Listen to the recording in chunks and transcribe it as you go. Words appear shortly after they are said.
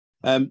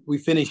We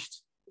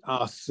finished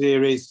our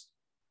series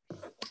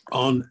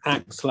on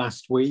Acts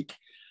last week.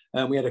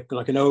 We had an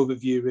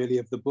overview really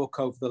of the book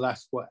over the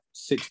last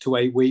 6 to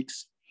 8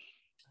 weeks.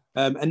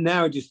 And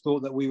now I just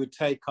thought that we would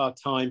take our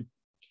time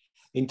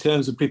in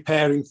terms of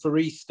preparing for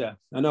Easter.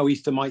 I know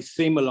Easter might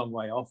seem a long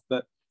way off,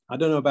 but I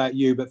don't know about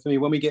you, but for me,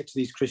 when we get to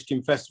these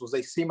Christian festivals,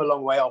 they seem a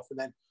long way off. And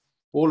then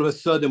all of a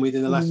sudden,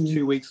 within the last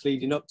 2 weeks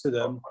leading up to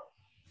them,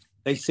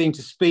 they seem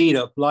to speed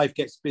up. Life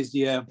gets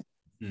busier,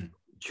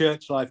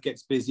 church life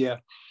gets busier.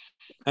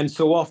 And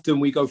so often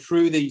we go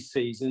through these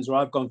seasons, or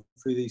I've gone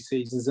through these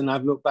seasons, and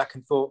I've looked back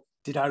and thought,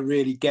 did I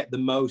really get the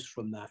most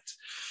from that?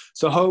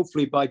 So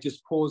hopefully by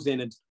just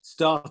pausing and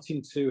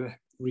starting to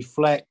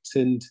reflect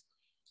and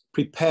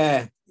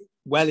prepare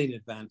well in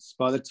advance,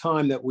 by the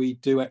time that we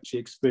do actually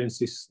experience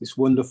this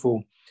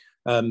wonderful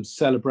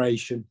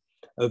celebration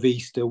of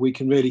Easter, we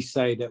can really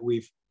say that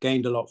we've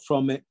gained a lot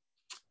from it.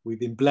 We've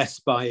been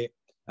blessed by it,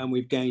 and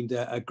we've gained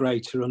a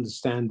greater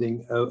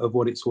understanding of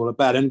what it's all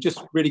about. And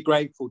just really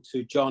grateful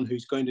to John,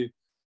 who's going to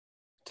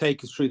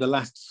take us through the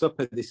Last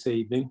Supper this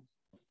evening.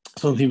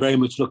 Something very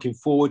much looking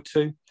forward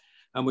to.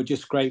 And we're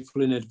just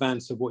grateful in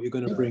advance of what you're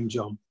going to bring,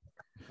 John.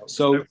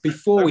 So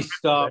before we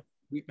start,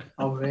 we'd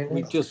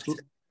just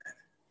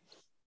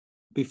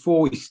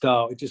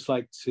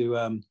like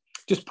to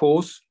just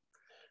pause,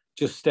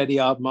 just steady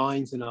our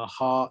minds and our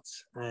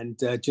hearts, and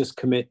just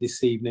commit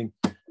this evening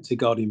to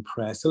God in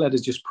prayer. So let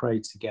us just pray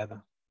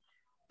together.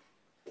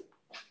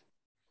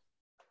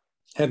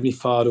 Heavenly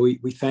Father,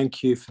 we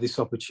thank you for this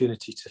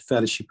opportunity to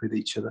fellowship with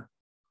each other.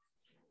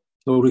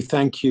 Lord, we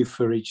thank you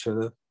for each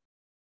other.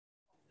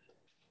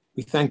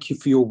 We thank you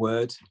for your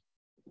word.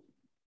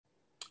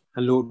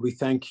 And Lord, we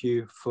thank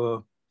you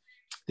for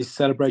this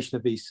celebration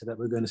of Easter that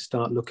we're going to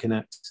start looking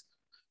at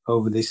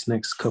over this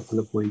next couple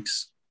of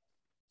weeks.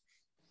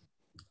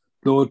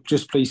 Lord,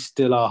 just please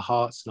still our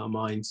hearts and our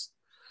minds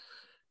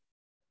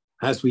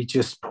as we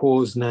just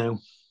pause now,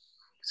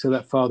 so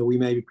that, Father, we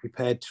may be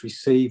prepared to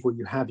receive what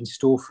you have in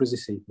store for us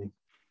this evening.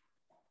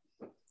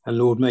 And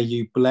Lord, may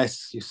you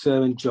bless your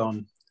servant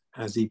John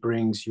as he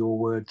brings your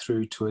word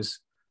through to us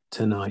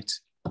tonight.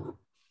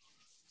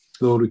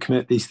 Lord, we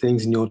commit these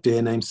things in your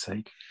dear name's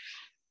sake.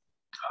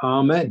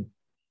 Amen.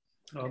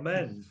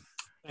 Amen.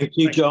 Thank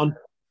you, John.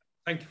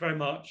 Thank you very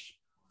much.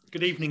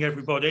 Good evening,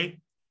 everybody.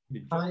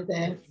 Hi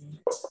there.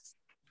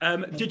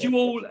 Did you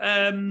all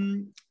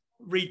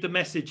read the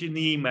message in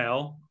the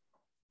email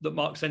that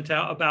Mark sent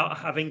out about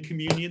having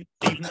communion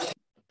this evening?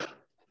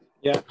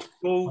 Yeah.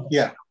 You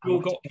all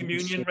got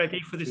communion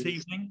ready for this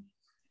evening?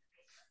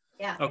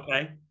 Yeah.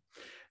 Okay.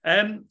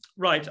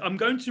 Right, I'm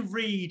going to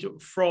read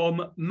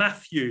from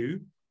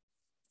Matthew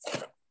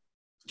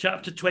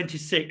chapter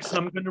 26, and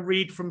I'm going to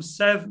read from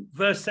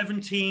verse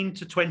 17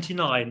 to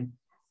 29.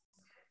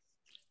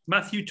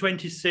 Matthew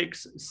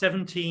 26,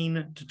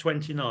 17 to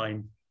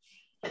 29.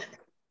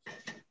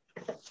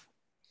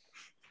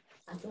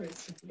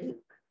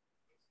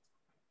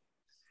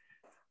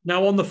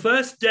 Now, on the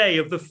first day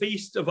of the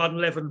Feast of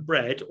Unleavened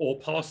Bread, or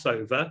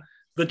Passover,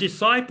 the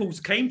disciples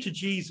came to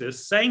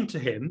Jesus, saying to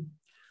him,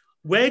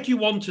 "Where do you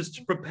want us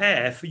to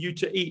prepare for you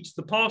to eat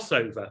the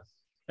Passover?"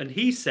 And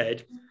he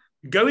said,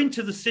 "Go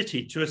into the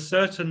city to a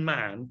certain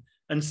man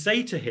and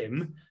say to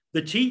him,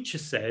 'The teacher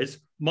says,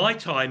 my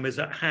time is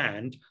at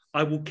hand.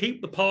 I will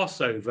keep the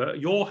Passover at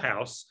your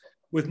house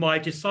with my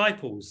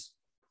disciples.'"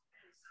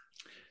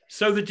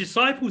 So the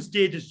disciples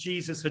did as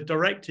Jesus had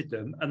directed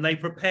them, and they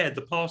prepared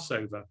the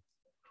Passover.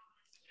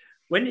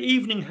 When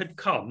evening had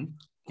come,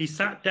 he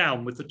sat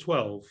down with the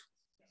 12.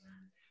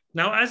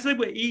 Now, as they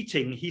were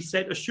eating, he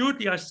said,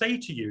 "Assuredly, I say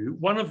to you,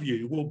 one of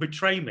you will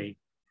betray me."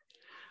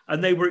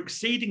 And they were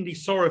exceedingly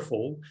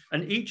sorrowful,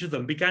 and each of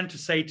them began to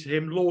say to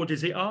him, "Lord,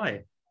 is it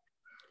I?"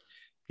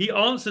 He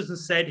answered and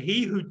said,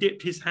 "He who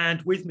dipped his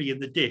hand with me in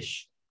the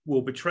dish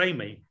will betray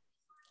me.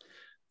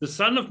 The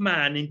Son of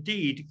Man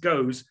indeed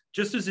goes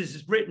just as it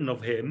is written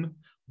of him,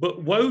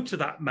 but woe to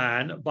that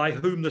man by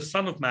whom the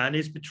Son of Man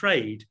is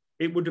betrayed.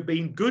 It would have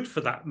been good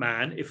for that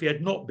man if he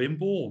had not been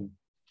born."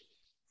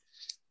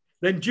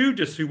 Then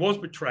Judas, who was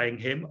betraying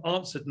him,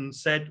 answered and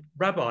said,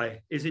 "Rabbi,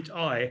 is it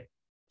I?"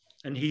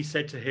 And he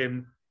said to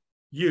him,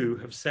 "You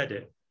have said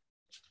it."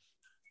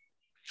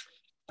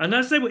 And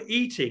as they were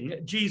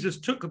eating, Jesus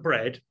took a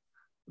bread,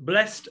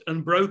 blessed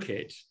and broke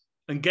it,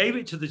 and gave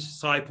it to the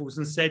disciples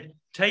and said,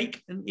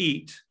 "Take and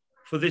eat,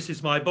 for this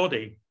is my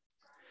body."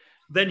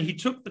 Then he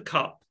took the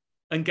cup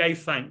and gave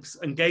thanks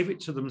and gave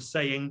it to them,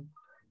 saying,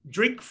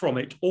 "Drink from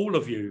it, all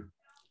of you,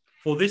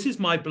 for this is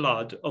my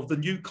blood of the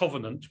new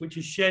covenant, which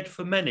is shed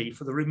for many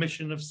for the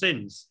remission of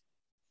sins.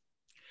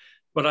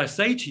 But I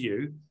say to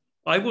you,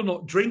 I will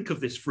not drink of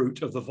this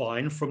fruit of the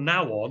vine from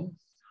now on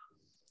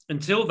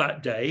until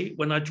that day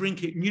when I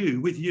drink it new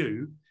with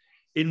you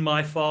in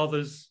my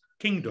Father's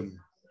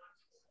kingdom."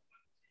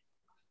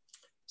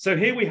 So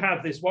here we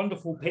have this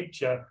wonderful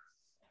picture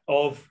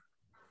of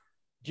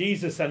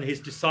Jesus and his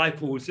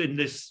disciples in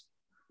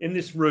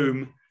this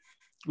room,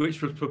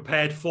 which was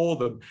prepared for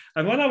them.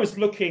 And when I was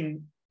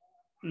looking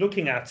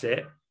at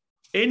it,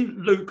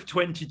 in Luke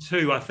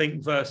 22, I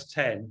think verse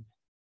 10,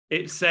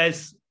 it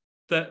says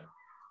that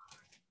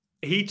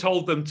he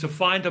told them to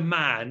find a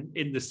man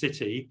in the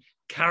city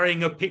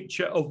carrying a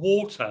pitcher of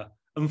water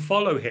and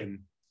follow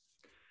him.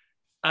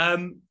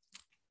 And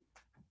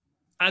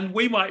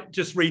we might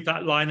just read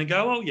that line and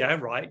go, oh, yeah,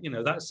 right,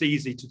 that's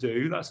easy to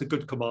do. That's a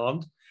good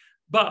command.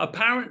 But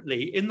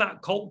apparently in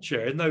that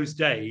culture, in those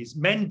days,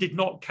 men did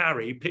not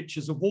carry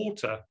pitchers of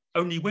water.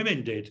 Only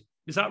women did.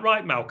 Is that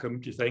right, Malcolm,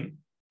 do you think?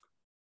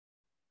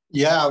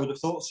 Yeah, I would have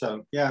thought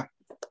so, yeah.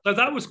 So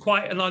that was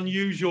quite an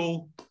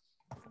unusual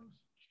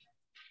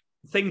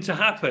thing to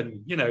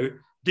happen.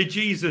 Did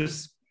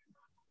Jesus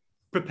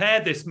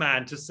prepare this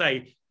man to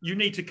say, you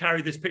need to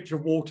carry this pitcher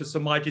of water so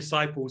my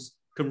disciples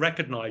can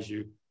recognize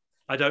you?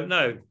 I don't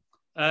know.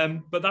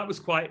 But that was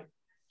quite,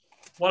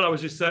 while I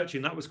was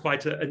researching, that was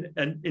quite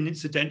an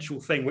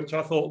incidental thing, which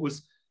I thought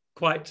was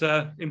quite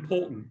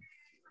important.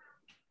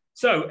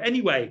 So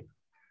anyway,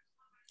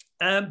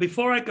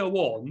 before I go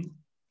on,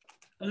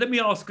 let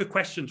me ask a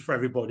question for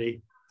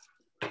everybody.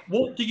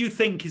 What do you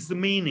think is the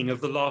meaning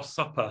of the Last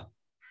Supper?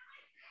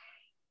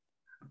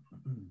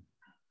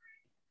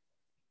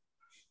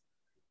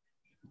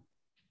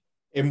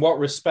 In what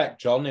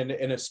respect, John?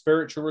 In a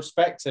spiritual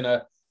respect? In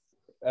a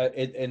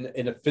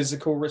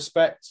physical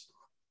respect?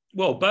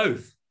 Well,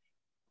 both.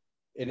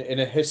 In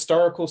a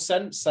historical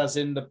sense, as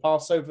in the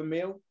Passover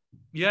meal?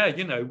 Yeah,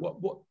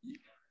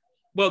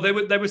 well,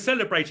 they were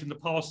celebrating the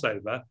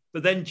Passover,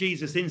 but then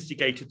Jesus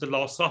instigated the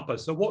Last Supper.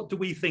 So what do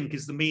we think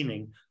is the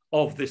meaning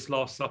of this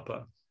Last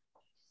Supper?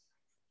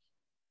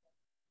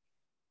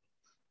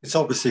 It's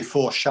obviously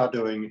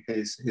foreshadowing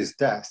his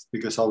death,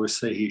 because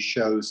obviously he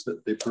shows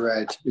that the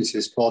bread is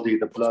his body,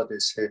 the blood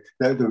is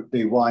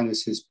the wine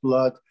is his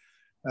blood.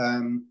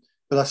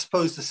 But I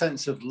suppose the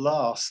sense of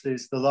last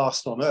is the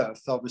last on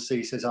earth. Obviously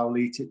he says, I'll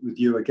eat it with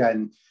you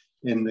again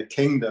in the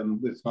kingdom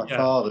with my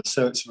Father.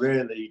 So it's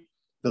really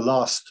the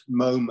last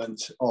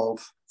moment of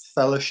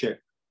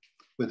fellowship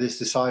with his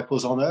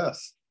disciples on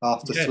earth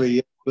after 3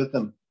 years with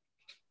them.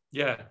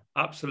 Yeah,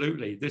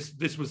 absolutely.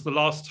 This was the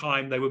last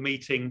time they were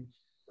meeting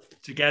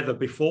together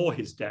before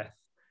his death.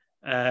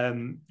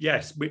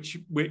 Yes,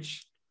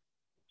 which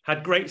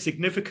had great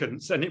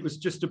significance, and it was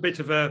just a bit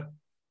of a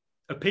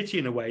pity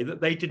in a way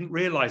that they didn't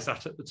realize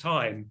that at the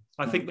time.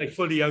 I think they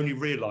fully only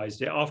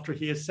realized it after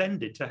he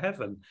ascended to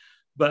heaven.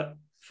 But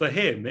for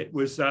him, it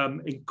was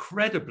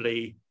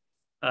incredibly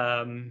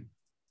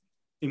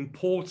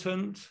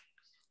important,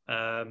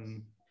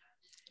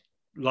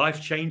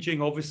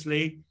 life-changing,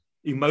 obviously,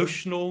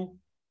 emotional,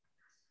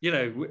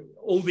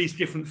 all these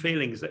different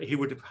feelings that he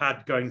would have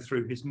had going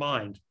through his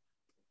mind.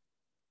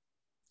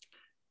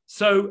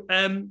 So,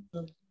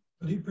 but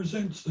he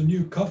presents the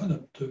new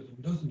covenant to them,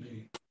 doesn't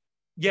he?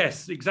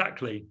 Yes,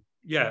 exactly.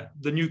 Yeah,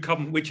 the new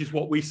covenant, which is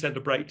what we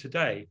celebrate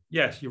today.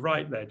 Yes, you're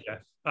right there,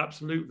 Jeff.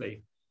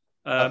 Absolutely.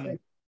 And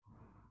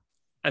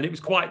it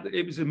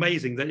was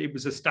amazing that it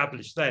was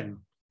established then.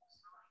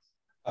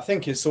 I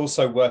think it's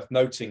also worth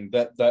noting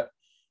that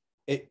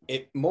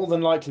it more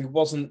than likely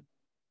wasn't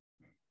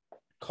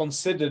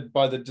considered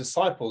by the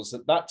disciples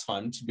at that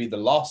time to be the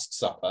Last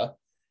Supper.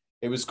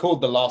 It was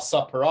called the Last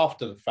Supper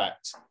after the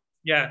fact.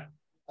 Yeah.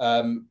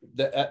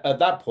 At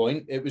that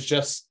point, it was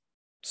just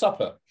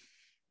supper.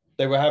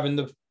 They were having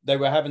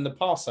the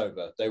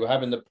Passover. They were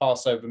having the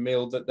Passover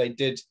meal that they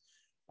did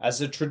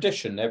as a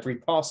tradition every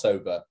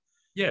Passover.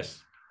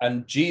 Yes.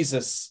 And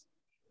Jesus,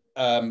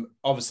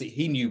 obviously,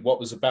 he knew what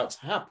was about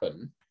to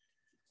happen,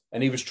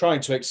 and he was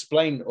trying to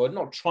explain, or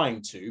not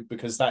trying to,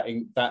 because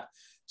that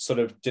sort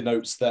of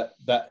denotes that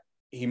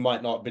he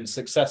might not have been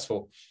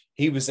successful.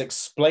 He was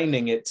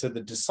explaining it to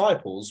the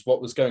disciples,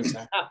 what was going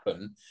to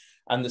happen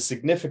and the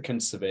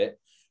significance of it.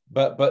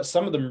 But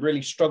some of them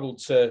really struggled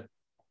to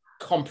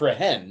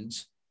comprehend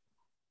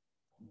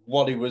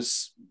what he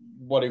was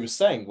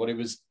saying, what he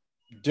was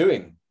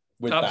doing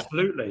with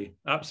absolutely.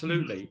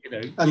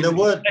 And the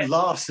word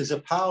last is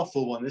a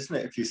powerful one, isn't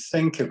it, if you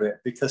think of it,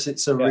 because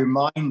it's a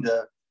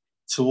reminder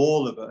to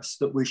all of us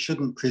that we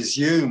shouldn't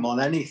presume on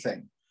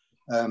anything,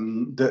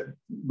 that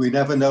we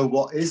never know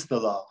what is the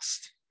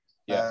last.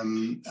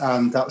 And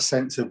that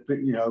sense of,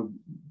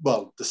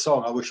 well, the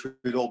song, I wish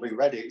we'd all been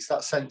ready. It's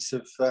that sense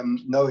of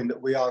knowing that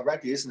we are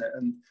ready, isn't it?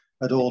 And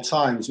at all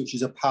times, which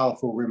is a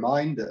powerful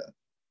reminder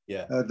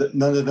that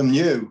none of them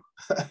knew.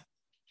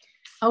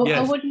 I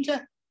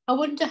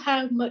wonder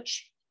how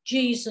much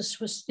Jesus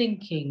was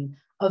thinking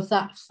of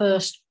that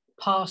first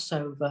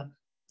Passover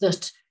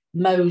that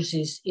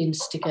Moses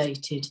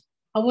instigated.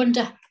 I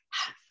wonder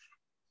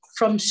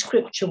from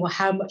Scripture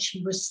how much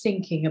he was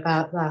thinking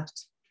about that.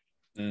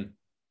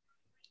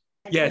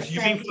 Yes,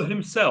 you mean for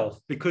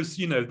himself, because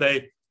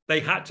they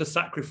had to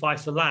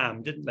sacrifice a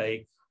lamb, didn't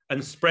they,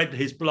 and spread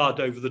his blood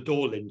over the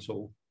door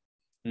lintel.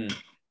 And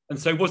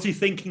so was he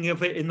thinking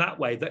of it in that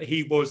way, that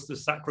he was the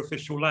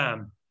sacrificial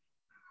lamb?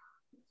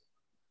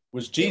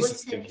 Was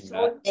Jesus thinking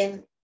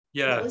that?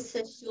 He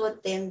also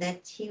assured them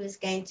that he was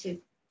going to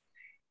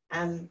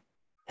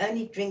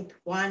only drink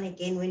wine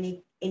again when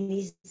he in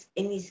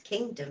his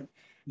kingdom.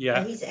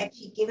 And he's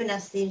actually given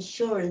us the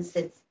assurance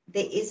that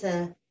there is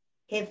a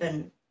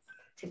heaven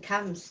to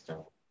come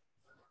still.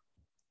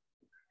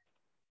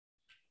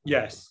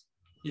 Yes.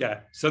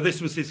 Yeah. So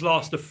this was his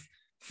last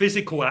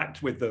physical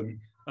act with them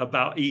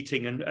about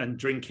eating and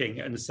drinking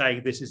and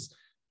saying, this is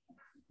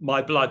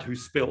my blood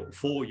who's spilt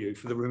for you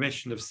for the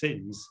remission of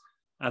sins,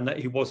 and that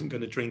he wasn't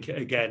going to drink it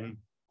again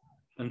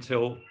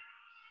until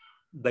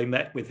they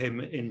met with him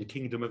in the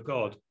kingdom of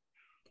God.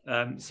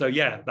 So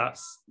yeah,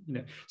 that's,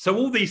 so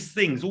all these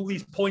things, all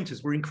these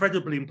pointers were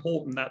incredibly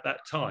important at that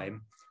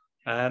time.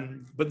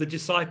 But the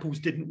disciples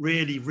didn't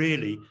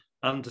really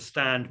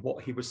understand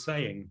what he was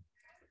saying.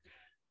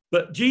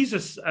 But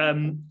Jesus,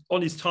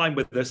 on his time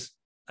with us,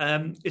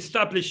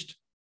 established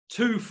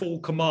two full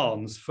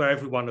commands for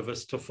every one of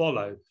us to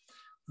follow.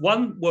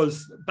 One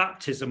was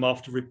baptism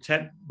after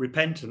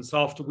repentance,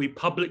 after we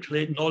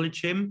publicly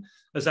acknowledge him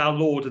as our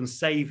Lord and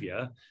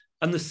Saviour.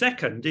 And the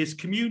second is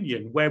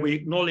communion, where we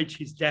acknowledge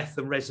his death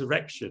and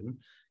resurrection,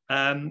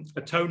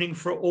 atoning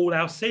for all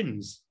our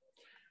sins.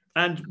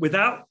 And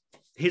without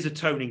his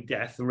atoning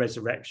death and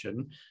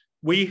resurrection,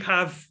 we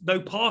have no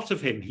part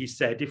of him, he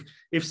said.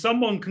 If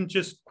someone can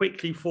just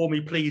quickly for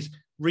me, please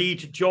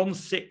read John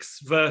 6,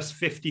 verse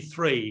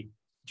 53.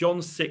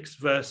 John 6,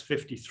 verse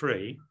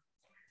 53.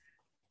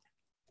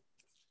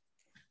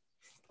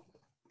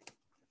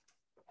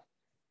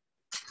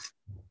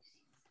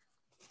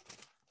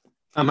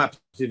 I'm happy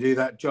to do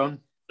that, John.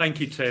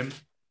 Thank you, Tim.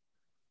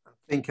 I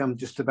think I'm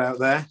just about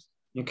there.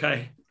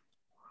 Okay.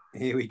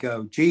 Here we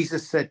go.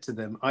 Jesus said to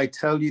them, I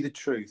tell you the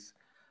truth.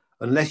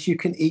 Unless you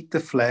can eat the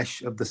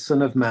flesh of the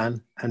Son of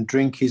Man and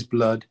drink his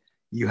blood,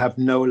 you have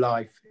no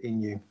life in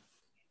you.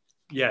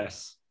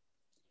 Yes.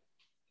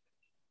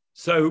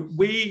 So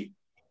when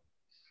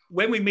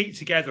we meet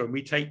together and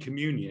we take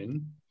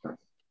communion,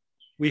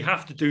 we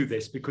have to do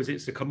this because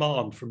it's a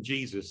command from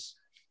Jesus.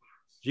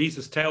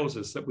 Jesus tells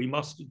us that we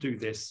must do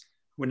this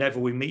whenever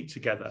we meet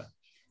together.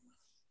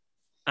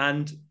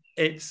 And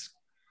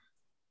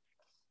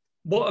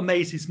what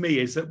amazes me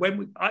is that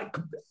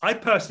I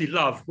personally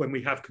love when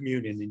we have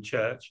communion in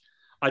church.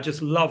 I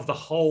just love the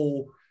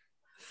whole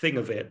thing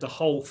of it, the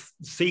whole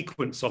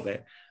sequence of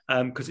it,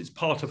 because it's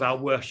part of our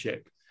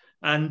worship.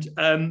 And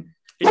it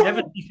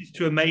never ceases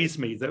to amaze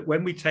me that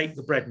when we take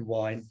the bread and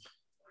wine,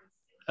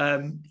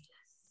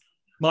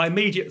 my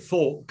immediate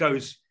thought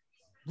goes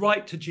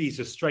right to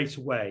Jesus straight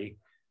away,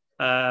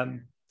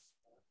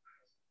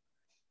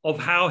 of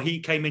how he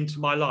came into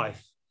my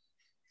life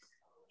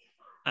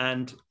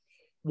and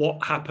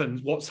what's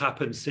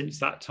happened since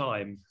that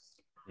time.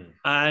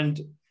 And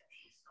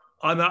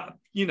I'm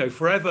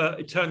forever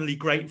eternally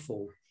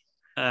grateful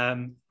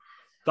that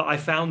I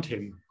found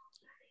him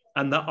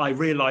and that I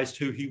realized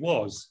who he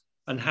was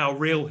and how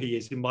real he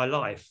is in my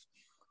life.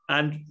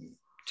 And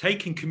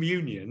taking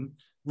communion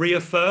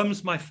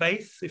reaffirms my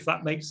faith, if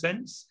that makes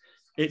sense.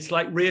 It's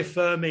like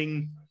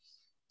reaffirming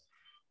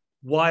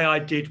why I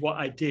did what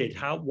I did,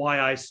 why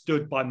I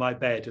stood by my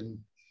bed and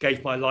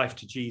gave my life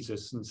to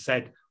Jesus and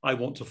said, I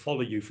want to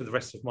follow you for the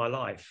rest of my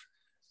life.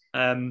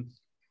 And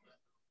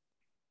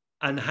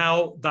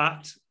how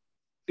that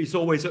is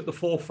always at the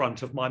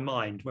forefront of my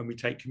mind when we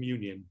take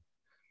communion.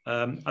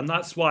 And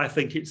that's why I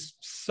think it's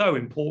so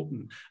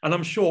important. And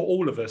I'm sure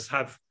all of us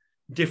have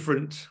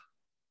different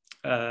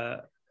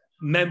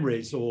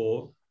memories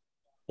or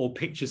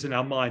pictures in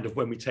our mind of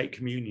when we take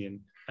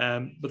communion.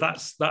 But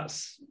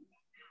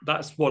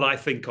that's what I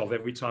think of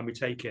every time we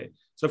take it.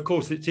 So, of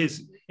course, it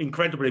is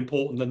incredibly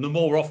important. And the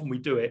more often we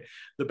do it,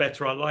 the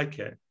better I like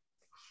it.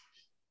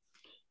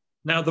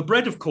 Now, the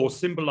bread, of course,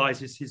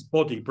 symbolizes his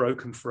body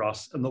broken for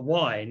us. And the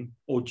wine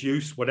or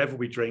juice, whatever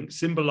we drink,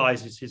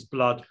 symbolizes his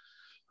blood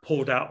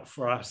poured out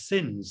for our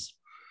sins.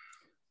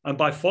 And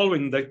by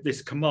following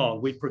this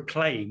command, we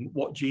proclaim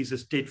what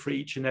Jesus did for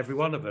each and every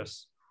one of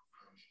us.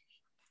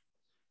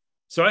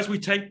 So as we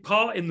take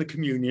part in the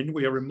communion,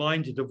 we are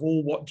reminded of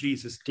all what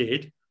Jesus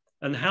did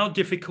and how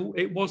difficult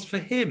it was for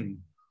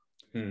him.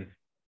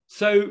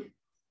 So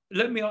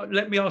let me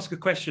ask a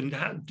question.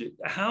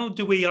 How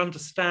do we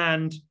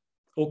understand,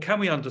 or can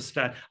we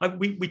understand?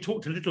 We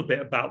talked a little bit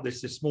about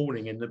this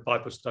morning in the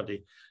Bible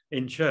study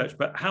in church,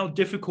 but how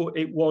difficult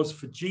it was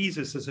for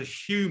Jesus as a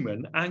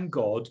human and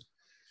God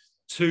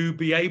to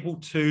be able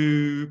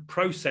to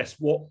process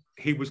what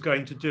he was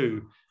going to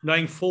do,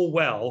 knowing full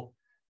well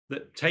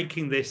that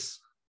taking this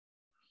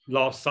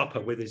Last Supper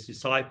with his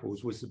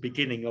disciples was the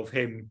beginning of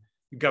him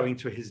going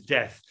to his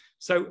death.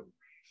 So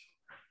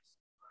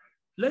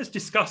let's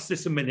discuss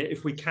this a minute,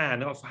 if we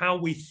can, of how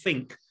we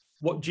think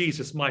what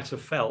Jesus might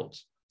have felt.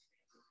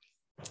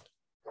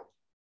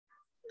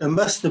 There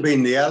must have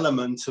been the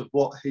element of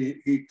what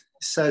he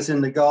says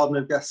in the Garden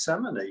of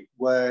Gethsemane,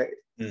 where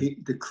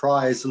the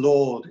cry is,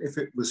 Lord, if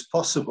it was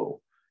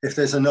possible, if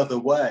there's another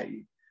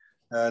way,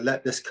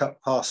 let this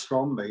cup pass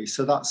from me.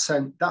 So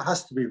that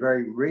has to be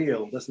very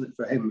real, doesn't it,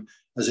 for him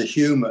as a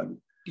human?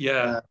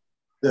 Yeah.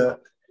 The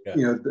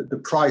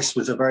price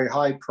was a very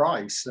high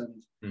price,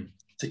 and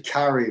to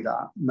carry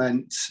that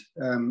meant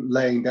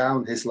laying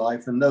down his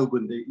life, and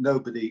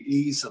nobody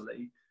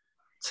easily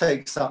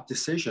takes that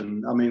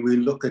decision. I mean, we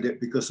look at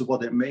it because of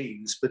what it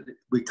means, but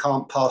we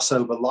can't pass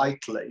over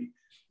lightly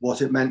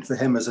what it meant for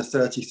him as a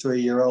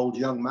 33-year-old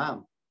young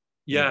man.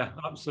 Yeah,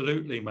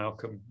 absolutely,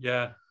 Malcolm.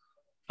 Yeah.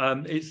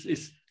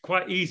 It's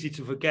quite easy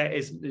to forget,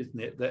 isn't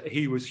it, that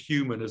he was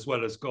human as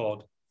well as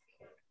God.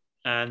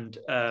 And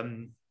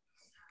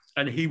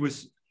he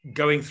was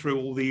going through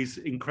all these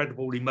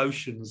incredible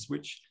emotions,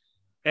 which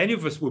any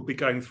of us would be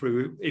going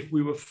through if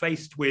we were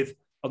faced with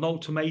an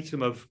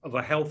ultimatum of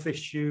a health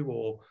issue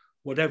or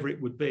whatever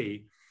it would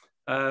be.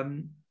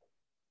 And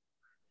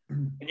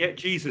yet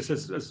Jesus,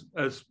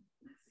 as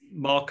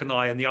Mark and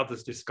I and the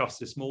others discussed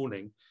this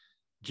morning,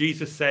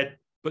 Jesus said,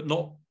 but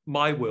not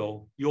my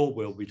will, your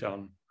will be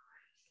done.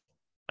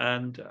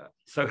 And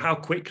so how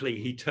quickly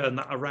he turned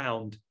that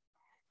around.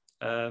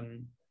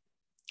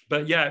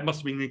 But yeah, it must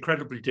have been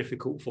incredibly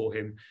difficult for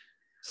him.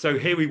 So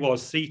here he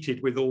was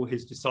seated with all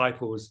his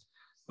disciples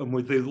and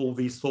with all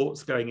these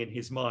thoughts going in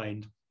his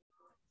mind.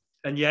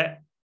 And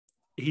yet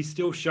he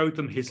still showed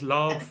them his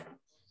love,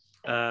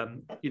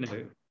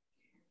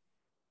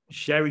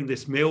 sharing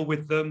this meal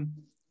with them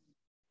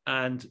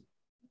and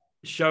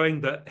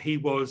showing that he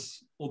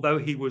was, although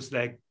he was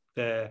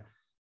their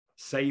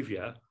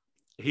savior,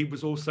 he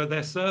was also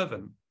their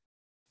servant.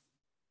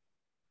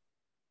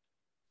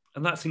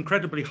 And that's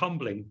incredibly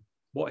humbling,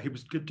 what he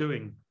was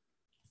doing.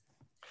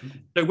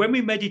 So when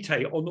we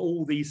meditate on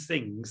all these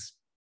things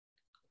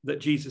that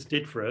Jesus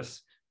did for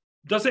us,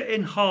 does it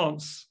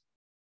enhance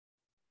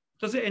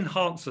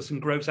us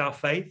and grows our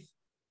faith?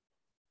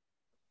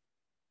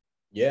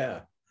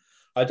 Yeah,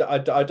 I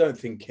don't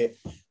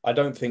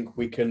think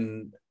we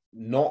can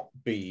not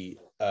be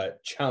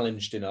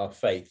challenged in our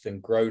faith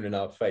and grown in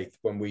our faith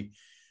when we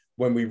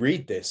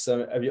read this.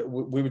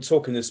 We were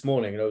talking this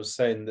morning, and I was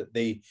saying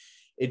that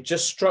it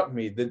just struck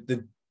me that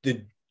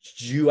the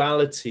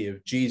duality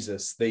of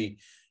Jesus. He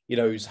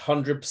was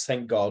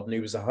 100% God and he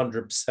was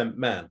 100%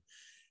 man,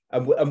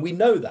 and we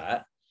know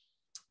that.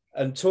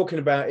 And talking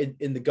about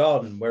in the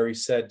garden where he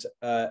said,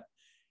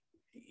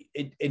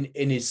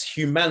 in his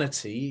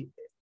humanity,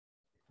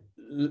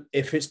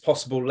 if it's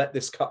possible, let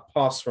this cup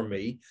pass from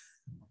me.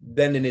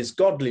 Then in his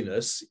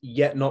godliness,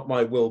 yet not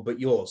my will,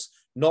 but yours.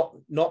 Not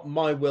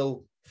my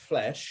will,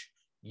 flesh,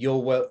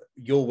 your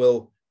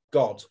will,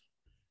 God,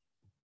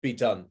 be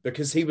done.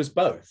 Because he was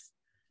both.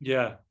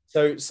 Yeah.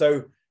 So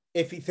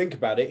if you think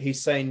about it,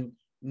 he's saying,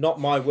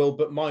 not my will,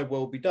 but my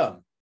will be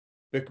done.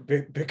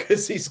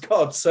 Because he's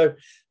God. So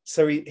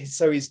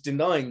he's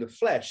denying the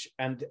flesh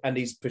and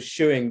he's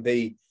pursuing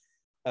the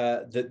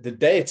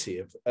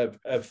deity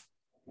of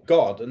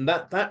God, and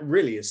that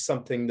really is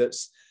something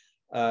that's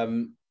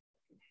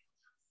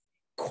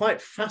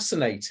quite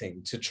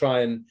fascinating to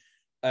try and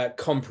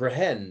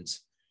comprehend,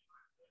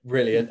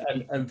 really.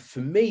 And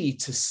for me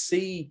to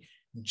see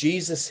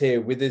Jesus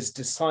here with his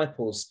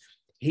disciples,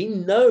 he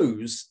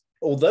knows,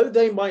 although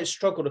they might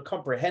struggle to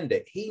comprehend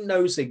it, he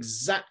knows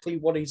exactly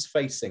what he's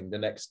facing the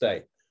next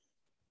day.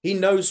 He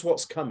knows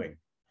what's coming.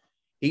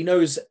 He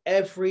knows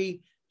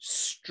every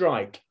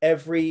strike,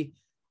 every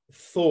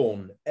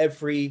thorn,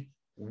 every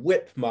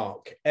whip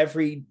mark,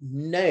 every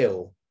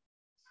nail.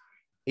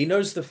 He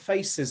knows the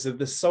faces of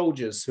the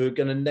soldiers who are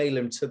going to nail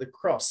him to the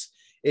cross.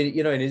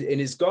 In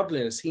his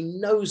godliness, he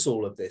knows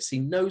all of this. He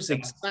knows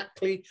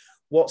exactly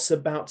what's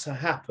about to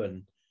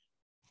happen.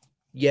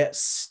 Yet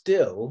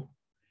still,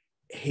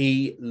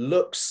 he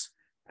looks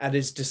at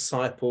his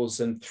disciples,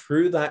 and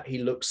through that, he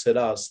looks at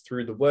us.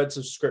 Through the words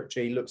of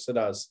Scripture, he looks at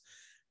us.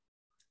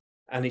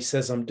 And he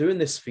says, I'm doing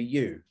this for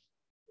you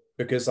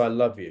because I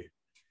love you.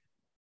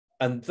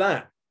 And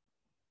that,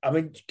 I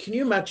mean, can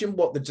you imagine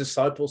what the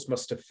disciples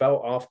must have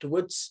felt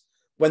afterwards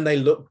when they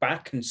looked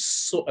back and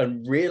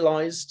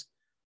realized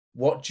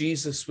what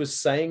Jesus was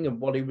saying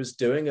and what he was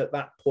doing at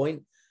that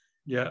point?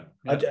 Yeah.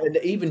 And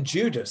even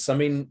Judas, I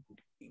mean,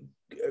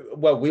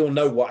 well, we all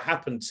know what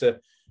happened to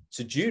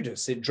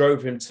Judas. It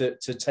drove him to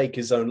take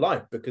his own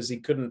life because he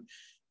couldn't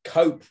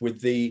cope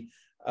with the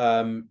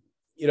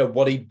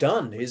what he'd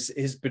done,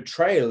 his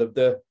betrayal of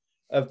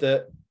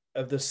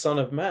the Son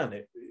of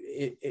Man.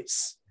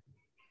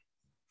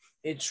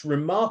 It's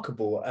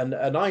remarkable, and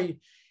I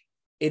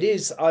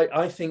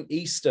think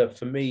Easter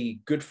for me,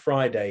 Good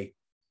Friday,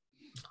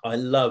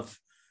 I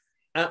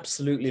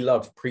absolutely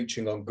love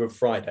preaching on Good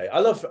Friday. I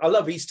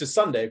love Easter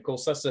Sunday, of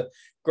course, that's a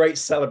great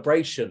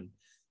celebration.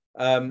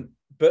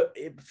 But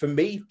for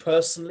me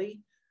personally,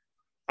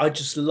 I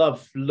just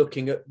love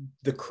looking at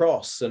the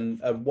cross and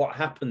what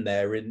happened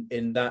there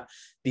in that,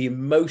 the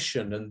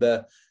emotion and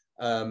the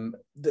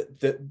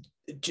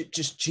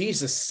just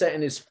Jesus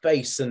setting his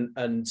face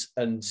and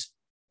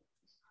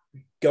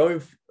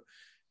going,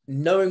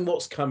 knowing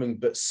what's coming,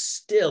 but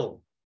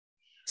still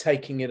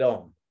taking it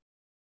on.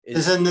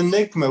 There's an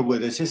enigma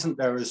with it, isn't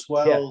there, as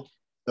well,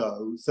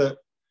 though, that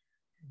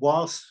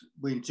whilst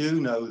we do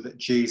know that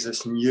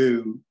Jesus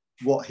knew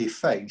what he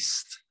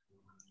faced,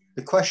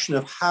 the question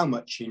of how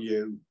much he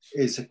knew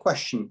is a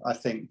question, I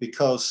think,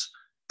 because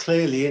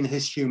clearly in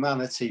his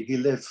humanity, he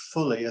lived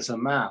fully as a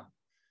man,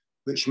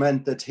 which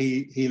meant that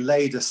he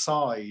laid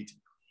aside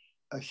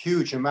a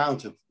huge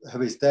amount of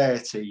his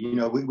deity. You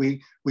know,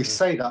 we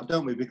say that,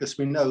 don't we? Because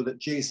we know that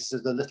Jesus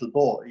is a little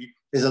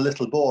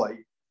boy.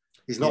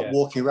 He's not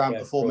walking around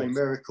performing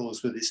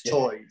miracles with his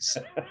toys.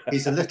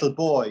 He's a little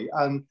boy.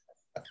 And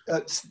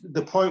at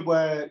the point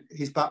where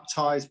he's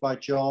baptized by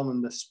John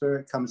and the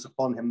Spirit comes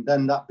upon him,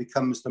 then that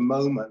becomes the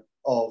moment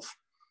of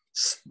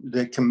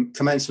the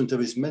commencement of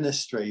his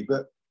ministry.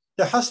 But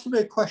there has to be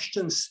a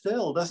question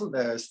still, doesn't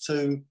there, as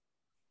to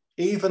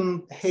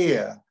even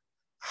here,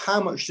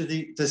 how much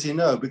does he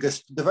know?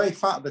 Because the very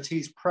fact that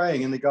he's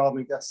praying in the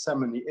Garden of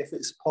Gethsemane, if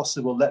it's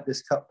possible, let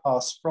this cup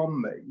pass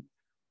from me,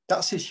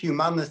 that's his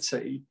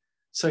humanity.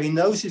 So he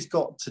knows he's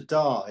got to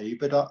die,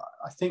 but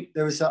I think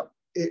there is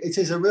it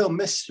is a real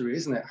mystery,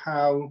 isn't it?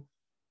 How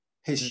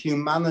his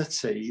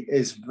humanity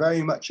is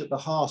very much at the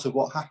heart of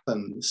what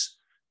happens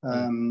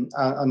and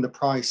the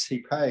price he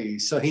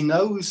pays. So he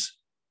knows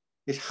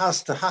it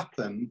has to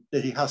happen,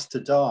 that he has to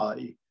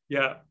die.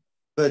 Yeah.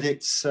 But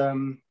it's,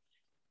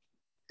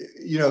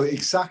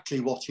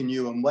 exactly what he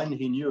knew and when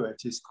he knew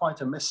it is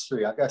quite a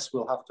mystery. I guess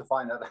we'll have to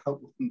find that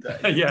out one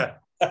day. Yeah.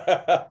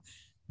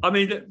 I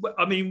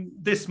mean,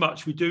 this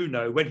much we do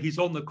know. When he's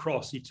on the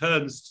cross, he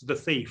turns to the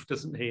thief,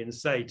 doesn't he, and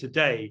say,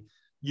 "Today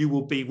you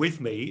will be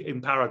with me in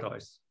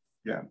paradise."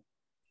 Yeah.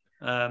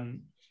 So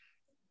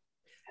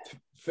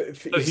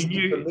he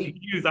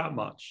knew that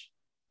much.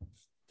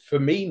 For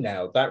me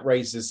now, that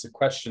raises a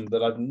question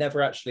that I've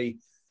never actually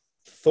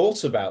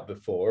thought about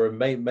before, and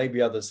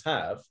maybe others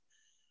have.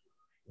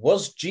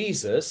 Was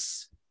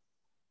Jesus,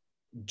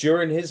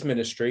 during his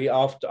ministry,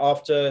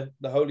 after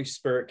the Holy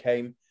Spirit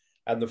came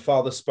and the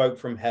Father spoke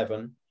from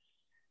heaven,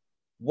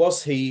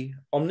 was he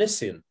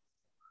omniscient?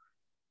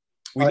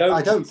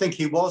 I don't think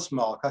he was,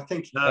 Mark. I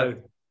think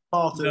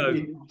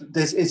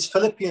it's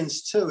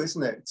Philippians 2,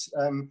 isn't it?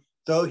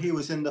 Though he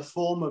was in the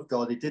form of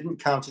God, he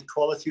didn't count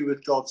equality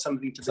with God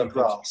something to be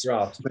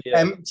grasped, but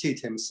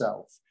emptied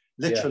himself,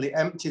 literally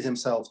emptied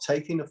himself,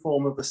 taking the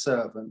form of a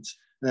servant,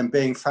 and then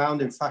being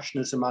found in fashion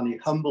as a man, he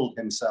humbled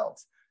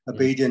himself,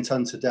 obedient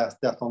unto death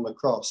on the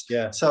cross.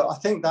 Yeah. So I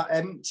think that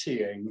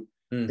emptying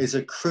is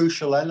a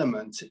crucial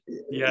element.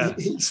 Yeah.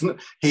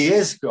 He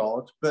is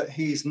God, but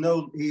he's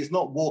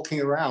not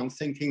walking around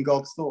thinking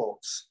God's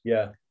thoughts.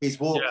 Yeah. He's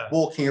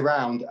walking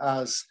around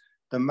as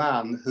the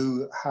man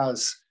who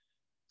has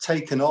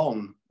taken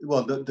on,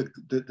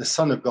 the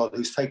Son of God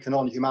who's taken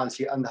on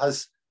humanity and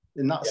has,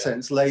 in that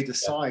sense, laid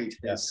aside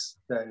his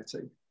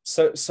deity.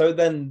 So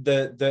then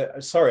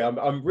sorry,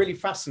 I'm really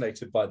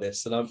fascinated by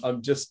this, and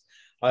I'm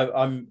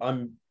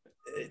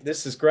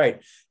this is great.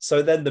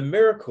 So then the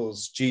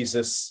miracles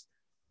Jesus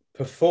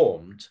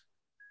performed,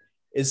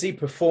 is he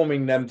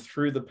performing them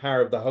through the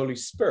power of the Holy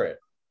Spirit?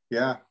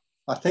 Yeah,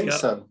 I think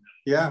so.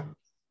 Yeah.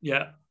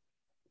 Yeah.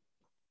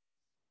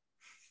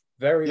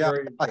 Very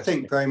I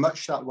think very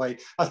much that way.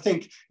 I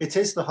think it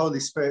is the Holy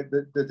Spirit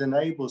that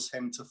enables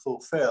him to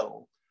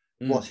fulfill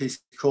what he's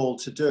called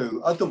to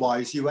do.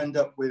 Otherwise, you end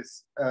up with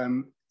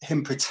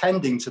him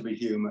pretending to be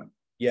human.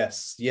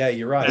 Yes. Yeah,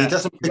 you're right. He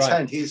doesn't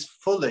pretend. He's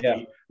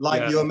fully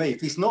like you and me.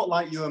 If he's not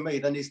like you and me,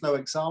 then he's no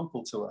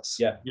example to us.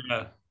 Yeah.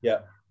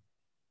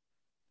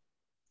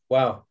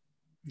 Wow.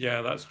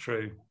 Yeah, that's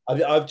true.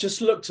 I've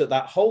just looked at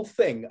that whole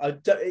thing.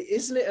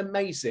 Isn't it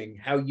amazing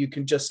how you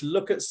can just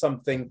look at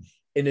something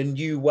in a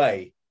new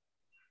way?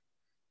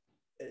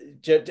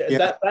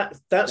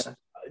 That's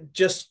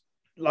just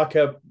like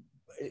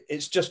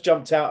it's just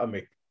jumped out at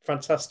me.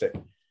 Fantastic.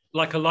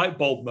 Like a light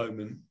bulb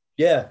moment.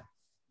 Yeah.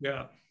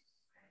 Yeah.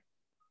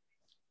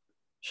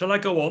 Shall I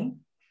go on?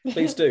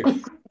 Please do.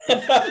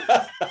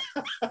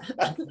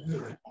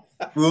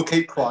 We'll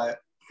keep quiet.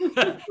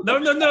 No.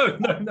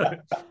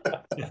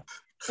 Yeah.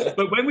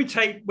 But when we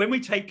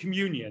take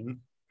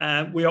communion,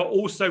 we are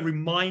also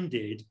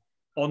reminded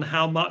on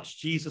how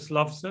much Jesus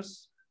loves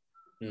us,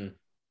 and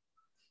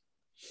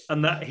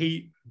that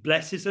he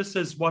blesses us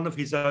as one of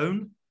his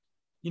own.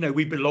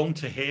 We belong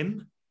to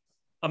him.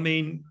 I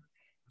mean,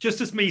 just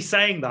as me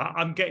saying that,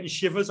 I'm getting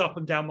shivers up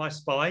and down my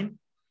spine,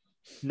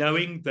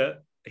 knowing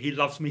that he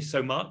loves me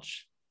so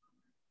much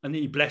and that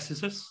he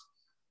blesses us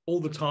all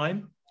the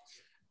time.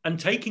 And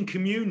taking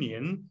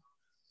communion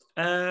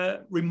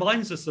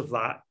reminds us of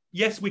that.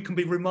 Yes, we can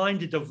be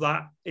reminded of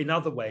that in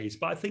other ways,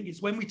 but I think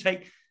it's when we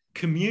take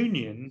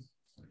communion,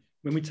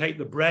 when we take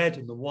the bread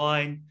and the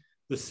wine,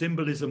 the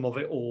symbolism of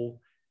it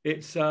all,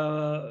 it's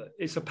a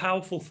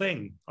powerful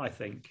thing, I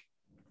think.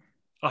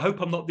 I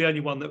hope I'm not the only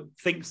one that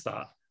thinks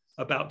that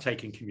about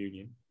taking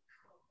communion.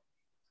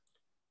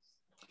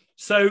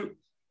 So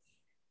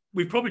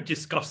we've probably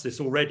discussed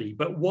this already,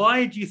 but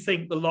why do you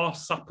think the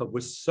Last Supper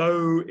was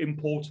so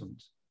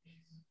important?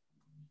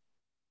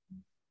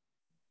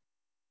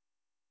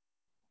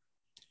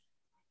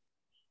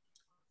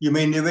 You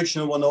mean the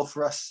original one or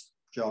for us,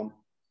 John?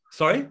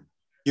 Sorry?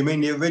 You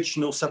mean the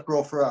original supper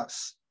or for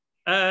us?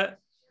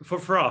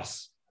 For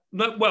us.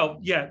 No, well,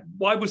 yeah.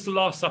 Why was the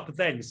Last Supper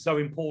then so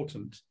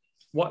important?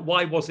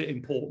 Why was it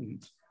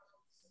important?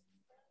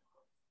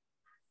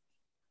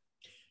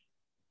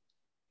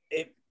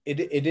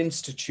 It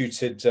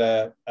instituted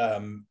the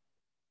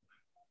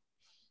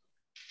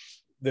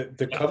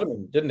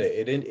covenant, didn't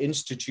it? It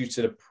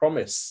instituted a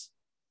promise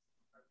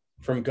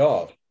from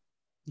God.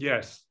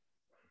 Yes.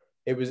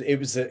 It was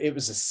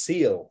a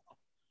seal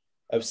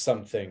of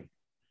something,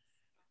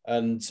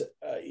 and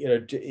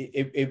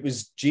it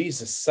was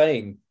Jesus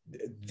saying,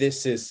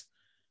 "This is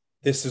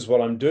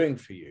what I'm doing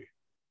for you."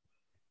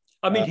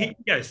 I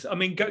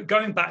mean,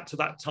 going back to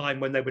that time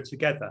when they were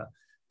together,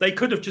 they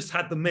could have just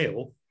had the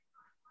meal,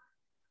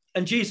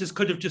 and Jesus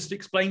could have just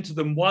explained to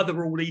them while they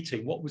were all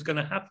eating what was going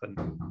to happen.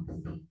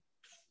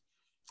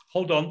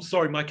 Hold on,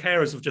 sorry, my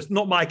carers have just,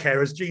 not my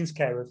carers, Jean's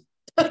carers.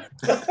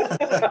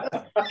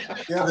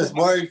 Yeah, I was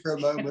worried for a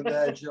moment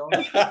there, John.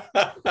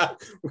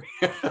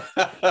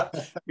 You're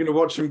going to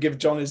watch him give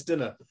John his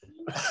dinner.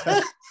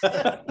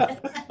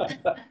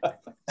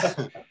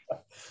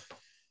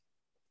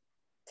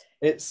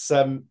 It's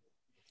I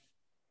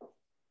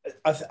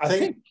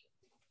think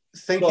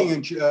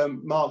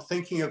Mark,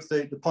 thinking of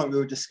the point we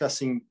were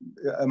discussing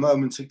a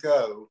moment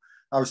ago,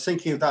 I was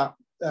thinking of that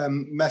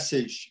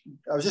message.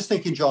 I was just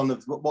thinking, John,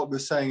 of what we were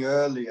saying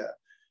earlier,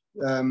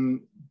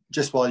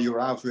 just while you were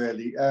out,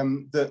 really,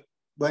 that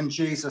when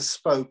Jesus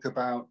spoke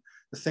about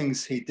the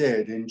things he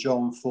did in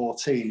John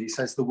 14, he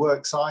says, "The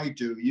works I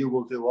do, you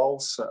will do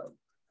also,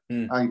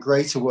 and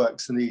greater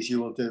works than these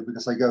you will do,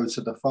 because I go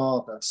to the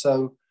Father."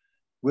 So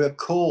we're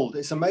called.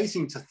 It's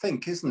amazing to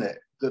think, isn't it,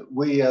 that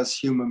we as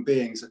human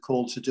beings are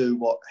called to do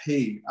what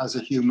he, as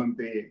a human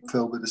being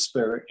filled with the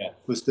Spirit,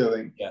 was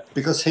doing. Yeah.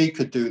 Because he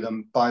could do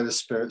them by the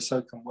Spirit,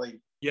 so can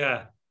we.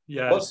 Yeah.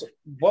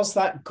 Was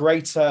that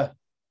greater,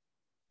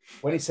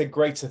 when he said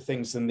greater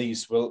things than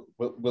these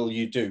will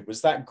you do,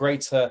 was that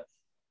greater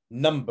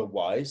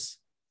number-wise,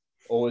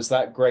 or was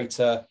that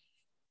greater,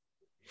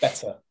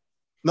 better?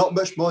 Not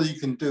much more you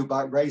can do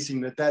about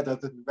raising the dead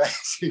other than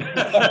raising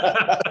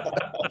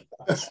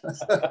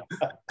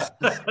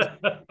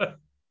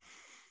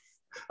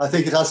I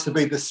think it has to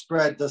be the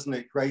spread, doesn't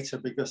it? Greater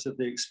because of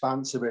the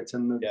expanse of it,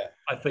 and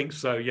I think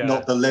so. Yeah,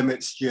 not the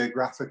limits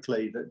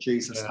geographically that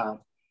Jesus had,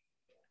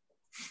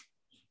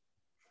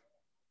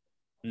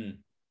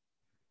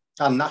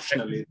 and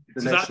nationally.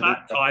 So at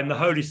that time, the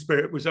Holy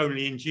Spirit was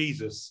only in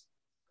Jesus.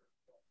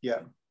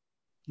 Yeah,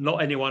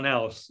 not anyone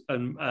else,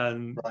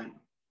 and right.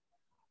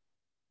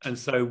 And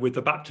so, with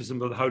the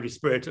baptism of the Holy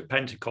Spirit at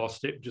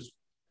Pentecost, it just,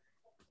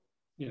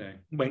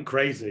 went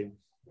crazy.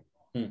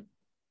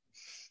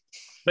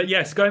 But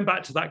yes, going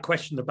back to that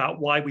question about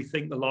why we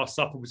think the Last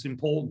Supper was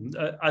important,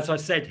 as I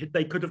said,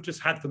 they could have just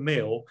had the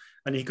meal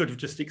and he could have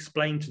just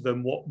explained to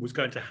them what was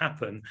going to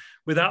happen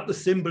without the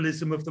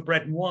symbolism of the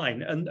bread and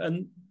wine.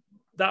 And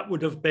that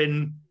would have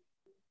been,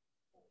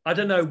 I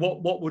don't know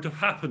what would have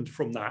happened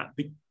from that.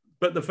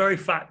 But the very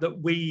fact that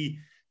we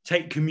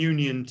take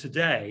communion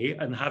today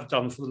and have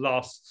done for the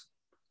last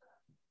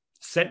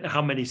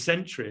how many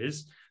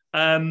centuries,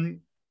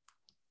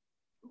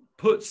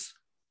 puts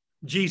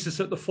Jesus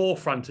at the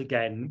forefront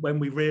again when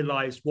we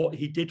realize what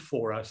he did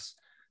for us,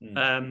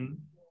 and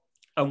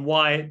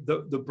why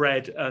the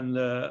bread and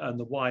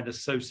the wine are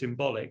so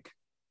symbolic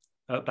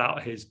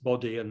about his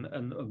body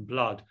and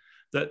blood,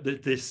 that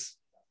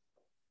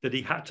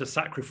he had to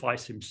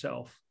sacrifice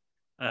himself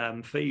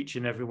for each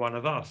and every one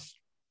of us.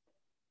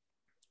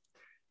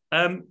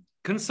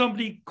 Can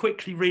somebody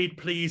quickly read,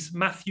 please,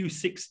 Matthew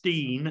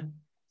 16,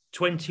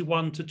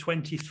 21 to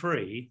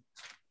 23?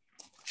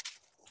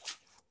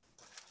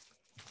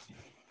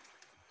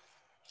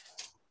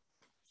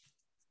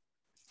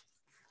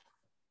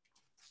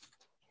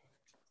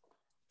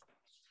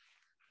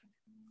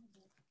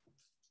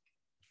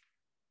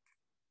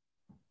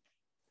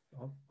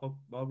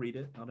 I'll read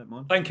it. I don't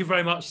mind. Thank you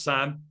very much,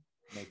 Sam.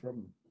 No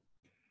problem.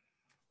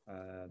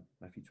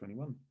 Matthew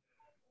 21.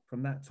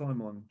 From that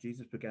time on,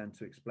 Jesus began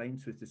to explain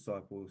to his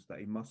disciples that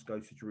he must go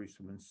to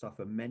Jerusalem and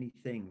suffer many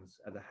things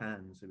at the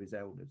hands of his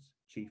elders,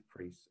 chief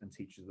priests, and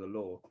teachers of the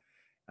law,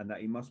 and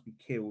that he must be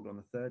killed on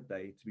the third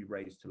day to be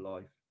raised to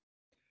life.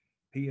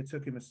 Peter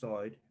took him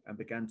aside and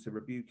began to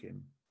rebuke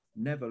him.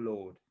 "Never,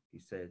 Lord," he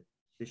said,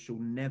 "this shall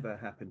never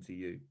happen to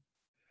you."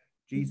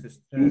 Jesus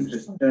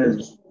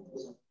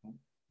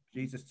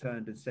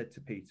turned and said to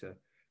Peter,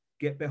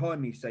 "Get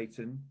behind me,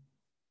 Satan.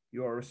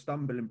 You are a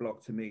stumbling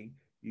block to me.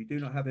 You do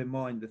not have in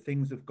mind the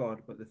things of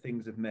God, but the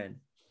things of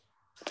men."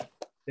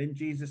 Then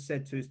Jesus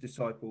said to his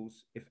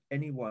disciples, "If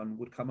anyone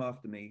would come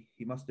after me,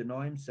 he must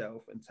deny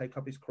himself and take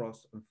up his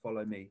cross and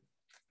follow me.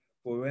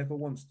 For whoever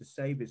wants to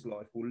save his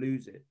life will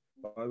lose it,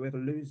 but whoever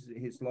loses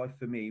his life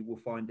for me will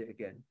find it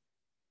again.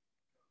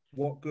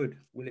 What good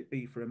will it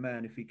be for a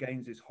man if he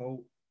gains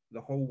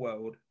the whole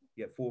world,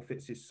 yet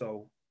forfeits his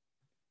soul?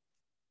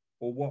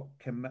 Or what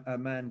can a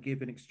man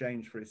give in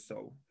exchange for his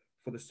soul?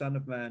 For the Son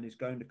of Man is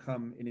going to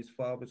come in his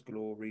Father's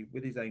glory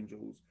with his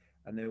angels,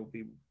 and there will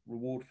be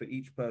reward for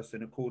each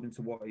person according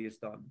to what he has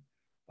done.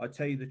 I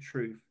tell you the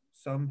truth,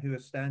 some who are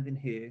standing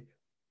here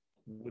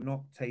will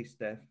not taste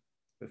death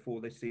before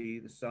they see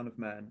the Son of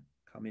Man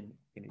come in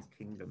his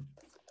kingdom."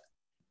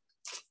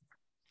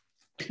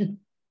 Thank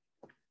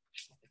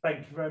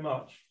you very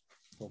much.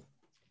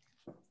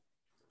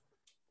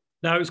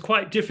 Now, it's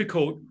quite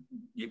difficult.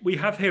 We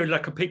have here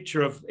like a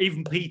picture of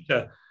even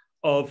Peter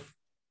of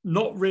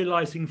not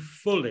realizing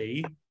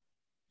fully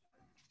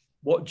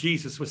what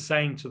Jesus was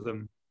saying to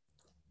them.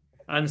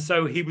 And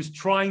so he was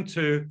trying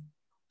to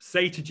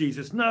say to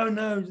Jesus,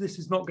 no, this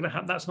is not going to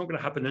happen. That's not going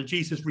to happen. And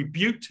Jesus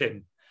rebuked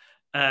him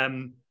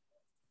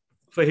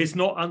for his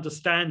not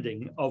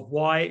understanding of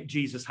why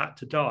Jesus had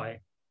to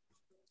die.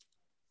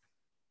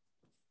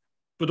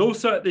 But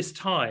also at this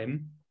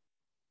time,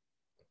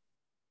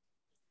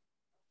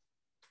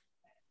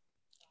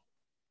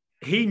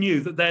 he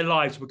knew that their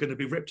lives were going to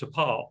be ripped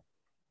apart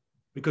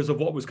because of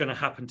what was going to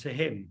happen to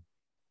him.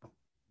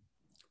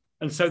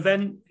 And so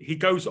then he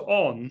goes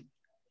on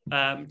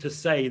to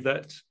say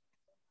that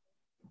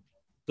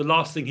the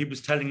last thing he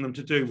was telling them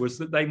to do was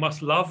that they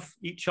must love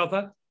each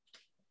other,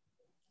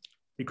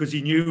 because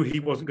he knew he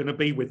wasn't going to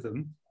be with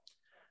them.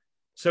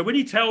 So when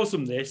he tells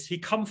them this, he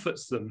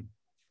comforts them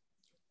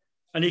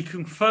and he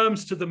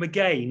confirms to them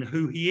again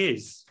who he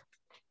is.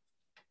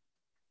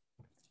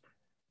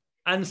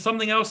 And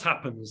something else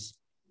happens.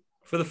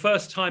 For the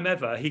first time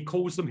ever, he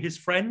calls them his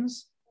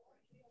friends.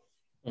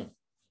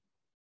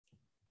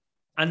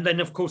 And then,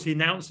 of course, he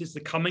announces the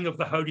coming of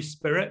the Holy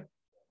Spirit.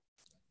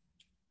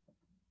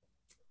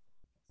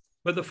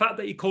 But the fact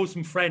that he calls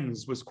them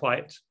friends was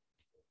quite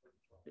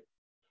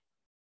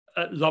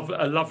a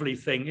lovely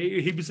thing.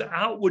 He was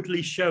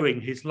outwardly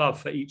showing his love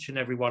for each and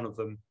every one of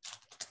them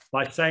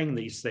by saying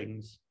these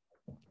things.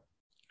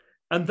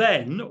 And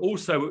then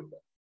also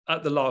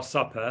at the Last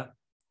Supper,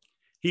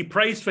 he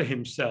prays for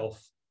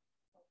himself.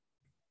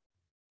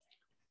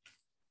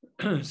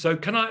 So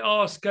can I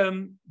ask,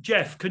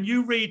 Jeff, can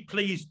you read,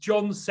 please,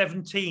 John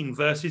 17,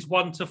 verses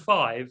 1 to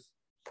 5?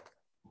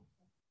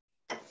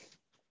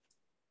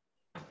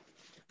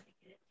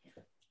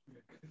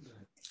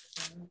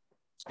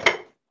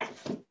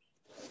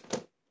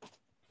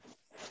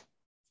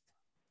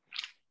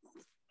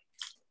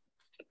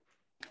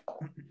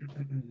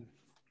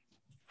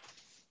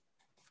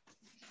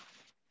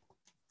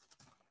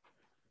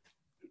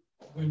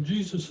 When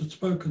Jesus had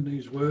spoken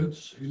these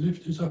words, he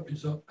lifted up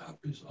his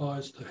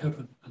eyes to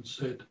heaven and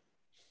said,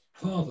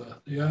 Father,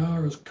 the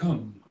hour has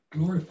come.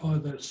 Glorify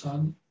their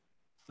Son,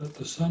 that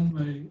the Son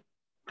may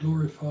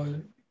glorify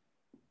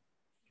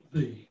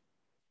thee.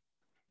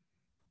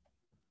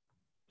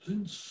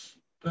 Since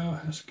thou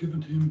hast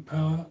given him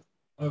power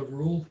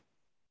over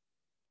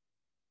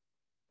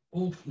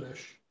all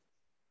flesh,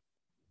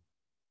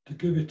 to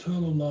give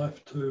eternal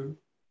life to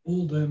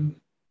all them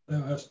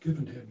thou hast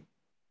given him.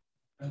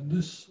 And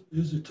this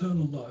is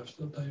eternal life,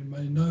 that they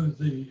may know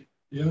thee,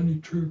 the only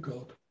true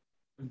God,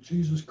 and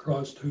Jesus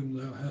Christ, whom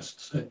thou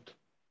hast sent.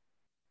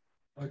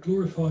 I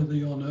glorify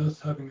thee on earth,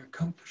 having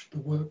accomplished the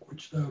work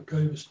which thou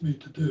gavest me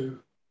to do.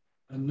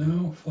 And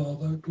now,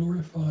 Father,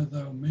 glorify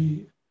thou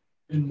me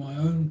in my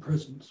own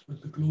presence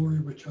with the glory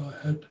which I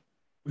had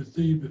with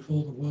thee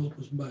before the world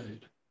was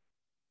made.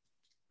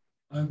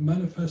 I have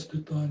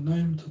manifested thy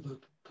name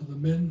to the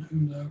men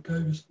whom thou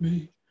gavest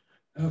me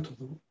out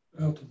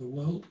of the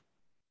world.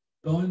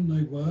 Thine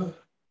they were,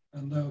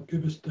 and thou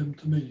givest them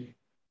to me.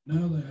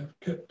 Now they have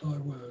kept thy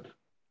word.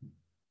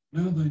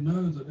 Now they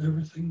know that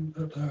everything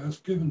that thou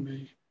hast given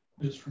me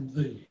is from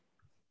thee.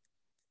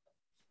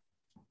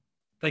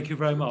 Thank you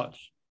very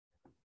much.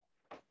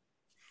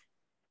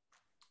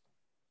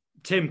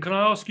 Tim, can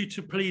I ask you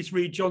to please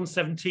read John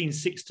 17,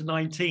 6 to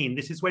 19?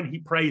 This is when he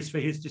prays for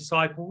his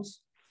disciples.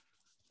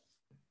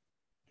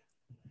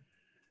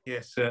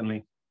 Yes,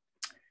 certainly.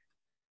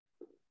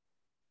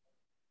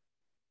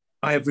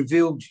 I have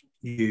revealed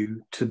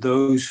you to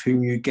those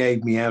whom you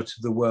gave me out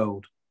of the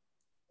world.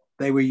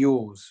 They were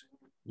yours.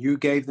 You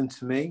gave them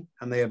to me,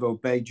 and they have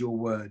obeyed your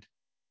word.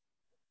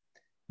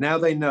 Now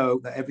they know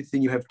that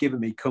everything you have given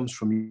me comes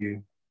from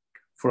you,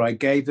 for I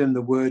gave them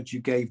the word you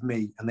gave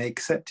me, and they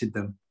accepted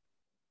them.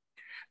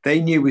 They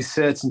knew with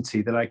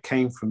certainty that I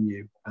came from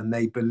you, and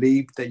they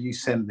believed that you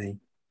sent me.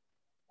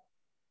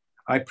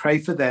 I pray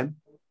for them.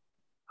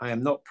 I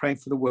am not praying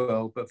for the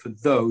world, but for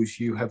those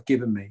you have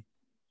given me,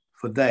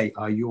 for they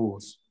are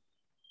yours.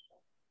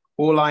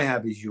 All I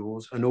have is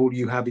yours, and all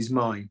you have is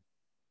mine,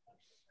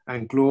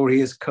 and glory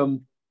has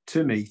come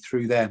to me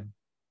through them.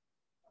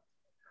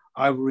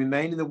 I will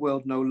remain in the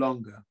world no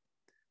longer,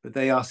 but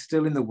they are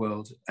still in the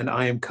world, and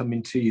I am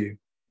coming to you.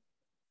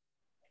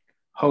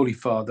 Holy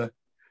Father,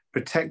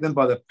 protect them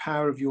by the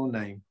power of your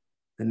name,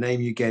 the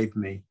name you gave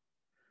me,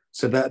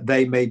 so that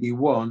they may be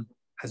one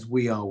as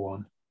we are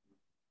one.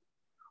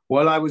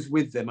 While I was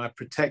with them, I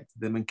protected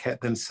them and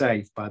kept them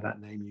safe by that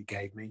name you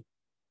gave me.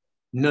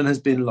 None has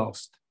been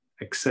lost,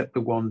 except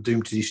the one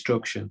doomed to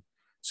destruction,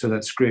 so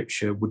that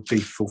scripture would be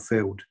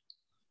fulfilled.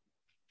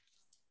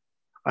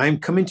 I am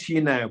coming to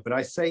you now, but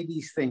I say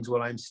these things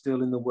while I am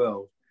still in the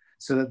world,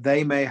 so that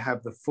they may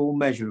have the full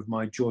measure of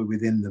my joy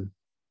within them.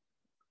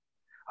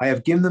 I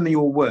have given them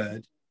your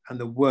word, and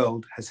the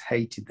world has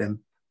hated them,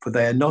 for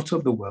they are not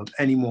of the world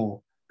any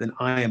more than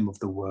I am of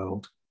the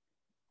world.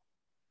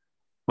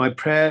 My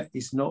prayer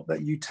is not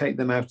that you take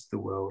them out of the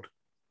world,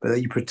 but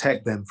that you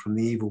protect them from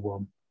the evil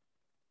one.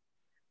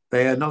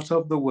 They are not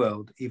of the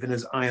world, even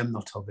as I am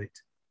not of it.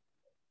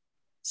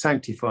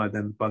 Sanctify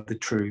them by the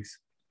truth.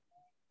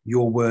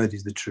 Your word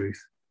is the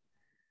truth.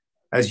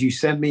 As you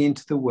sent me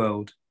into the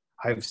world,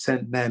 I have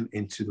sent them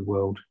into the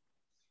world.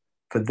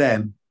 For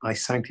them I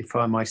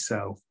sanctify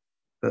myself,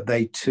 that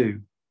they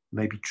too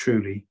may be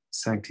truly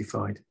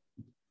sanctified.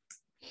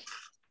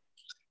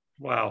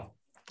 Wow.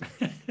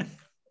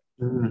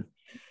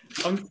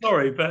 I'm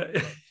sorry, but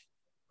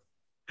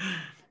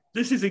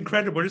this is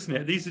incredible, isn't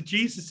it? These are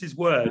Jesus's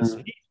words.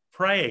 He's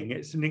praying.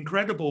 It's an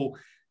incredible,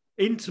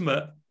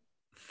 intimate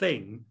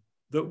thing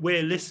that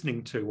we're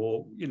listening to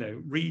or,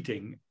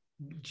 reading.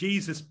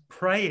 Jesus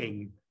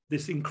praying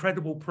this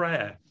incredible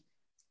prayer.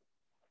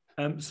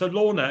 So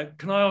Lorna,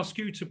 can I ask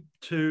you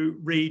to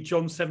read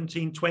John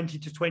 17, 20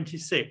 to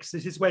 26?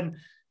 This is when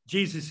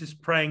Jesus is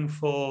praying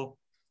for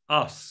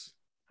us,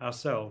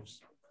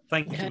 ourselves.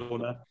 Thank you,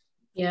 Lorna.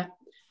 Yeah.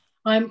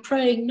 I'm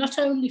praying not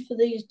only for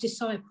these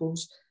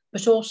disciples,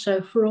 but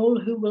also for all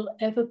who will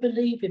ever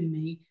believe in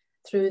me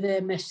through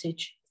their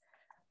message.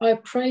 I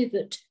pray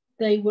that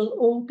they will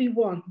all be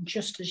one,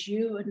 just as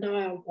you and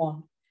I are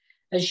one,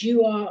 as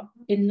you are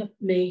in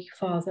me,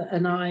 Father,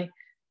 and I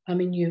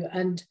am in you.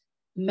 And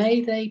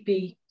may they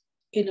be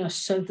in us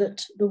so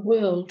that the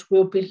world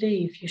will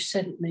believe you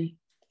sent me.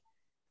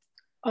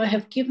 I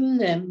have given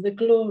them the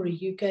glory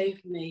you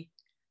gave me,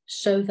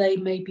 so they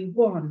may be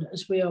one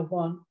as we are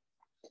one.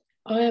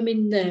 I am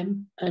in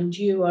them and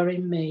you are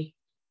in me.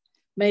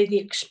 May they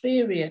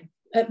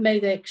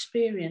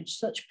experience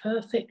such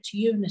perfect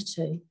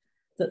unity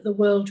that the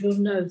world will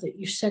know that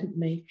you sent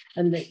me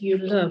and that you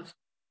love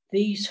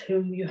these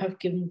whom you have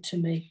given to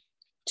me,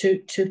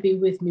 to be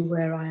with me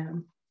where I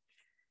am.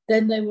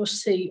 Then they will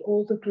see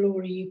all the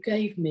glory you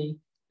gave me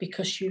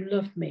because you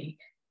loved me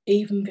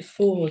even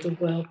before the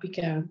world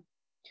began.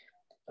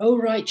 O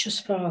righteous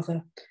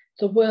Father,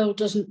 the world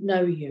doesn't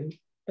know you,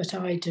 but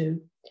I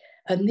do.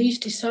 And these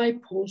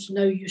disciples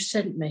know you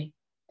sent me.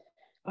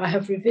 I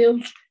have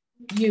revealed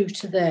you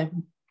to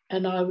them,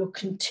 and I will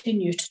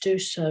continue to do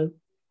so.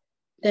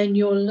 Then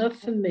your love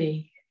for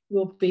me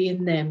will be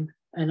in them,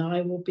 and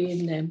I will be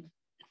in them.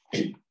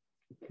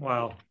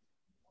 Wow.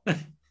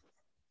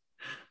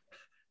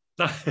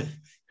 I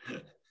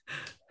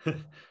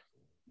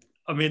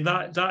mean,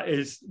 that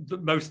is the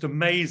most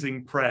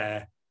amazing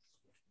prayer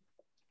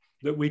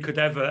that we could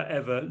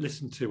ever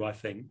listen to, I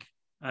think.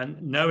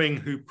 And knowing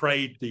who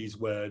prayed these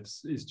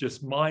words is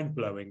just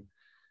mind-blowing,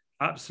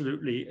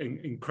 absolutely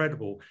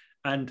incredible.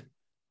 And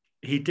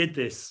he did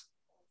this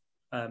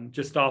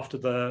just after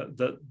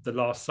the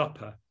Last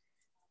Supper.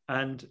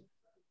 And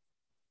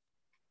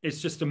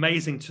it's just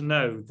amazing to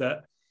know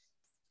that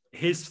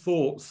his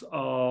thoughts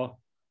are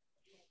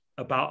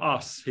about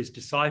us, his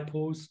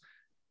disciples,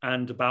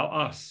 and about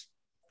us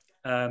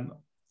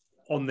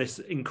on this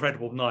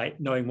incredible night,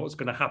 knowing what's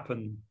going to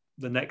happen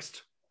the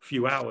next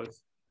few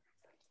hours.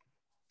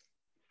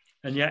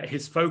 And yet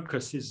his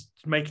focus is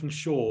making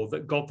sure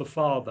that God the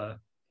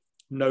Father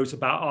knows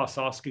about us,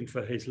 asking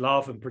for his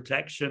love and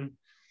protection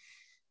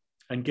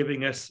and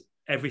giving us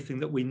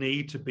everything that we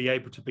need to be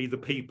able to be the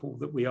people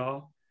that we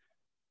are.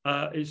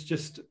 It's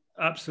just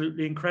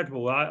absolutely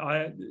incredible.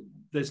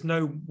 There's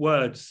no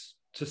words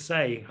to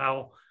say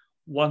how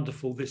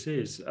wonderful this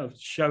is, of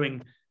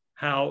showing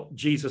how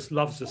Jesus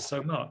loves us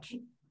so much.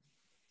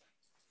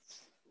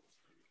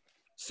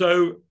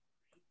 So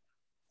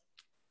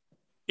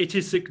it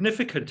is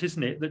significant,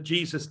 isn't it, that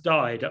Jesus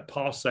died at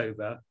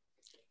Passover,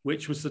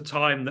 which was the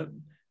time that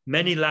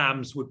many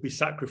lambs would be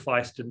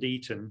sacrificed and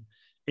eaten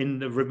in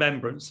the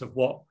remembrance of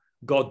what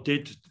God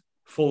did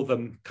for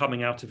them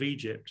coming out of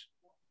Egypt.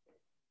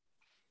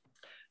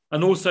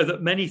 And also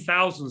that many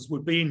thousands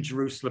would be in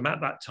Jerusalem at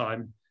that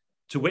time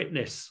to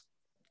witness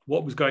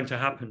what was going to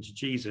happen to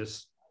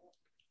Jesus,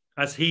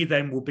 as he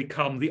then will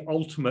become the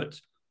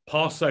ultimate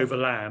Passover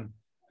lamb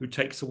who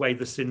takes away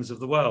the sins of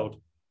the world.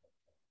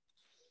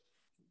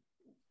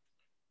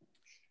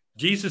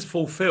 Jesus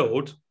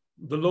fulfilled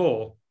the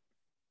law.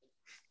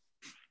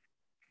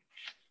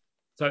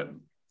 So,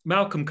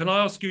 Malcolm, can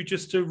I ask you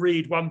just to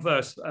read one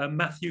verse,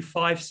 Matthew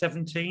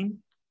 5:17,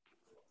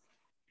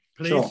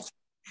 please? Sure.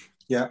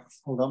 Yeah,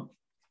 hold on.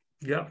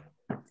 Yeah.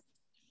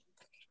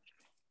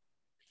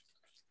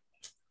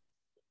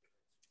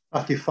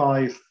 Matthew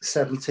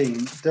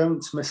 5:17.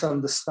 Don't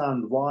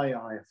misunderstand why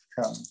I have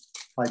come.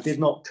 I did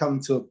not come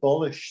to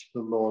abolish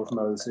the law of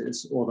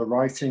Moses or the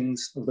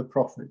writings of the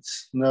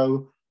prophets.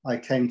 No, I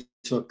came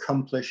to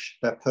accomplish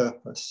their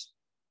purpose.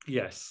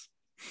 Yes.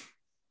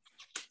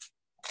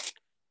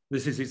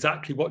 This is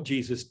exactly what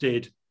Jesus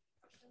did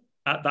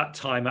at that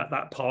time, at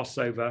that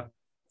Passover,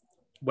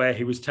 where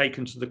he was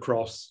taken to the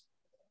cross,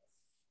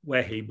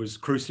 where he was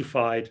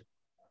crucified,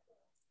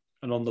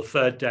 and on the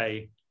third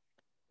day,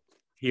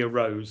 he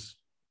arose.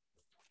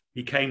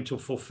 He came to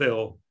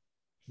fulfill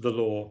the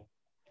law.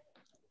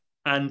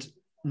 And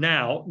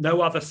now,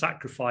 no other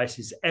sacrifice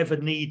is ever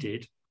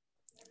needed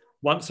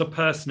once a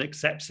person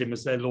accepts him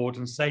as their Lord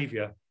and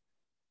Savior.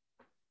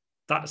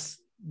 That's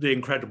the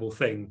incredible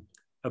thing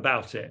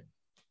about it,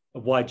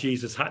 of why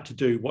Jesus had to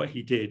do what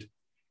he did,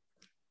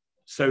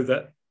 so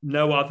that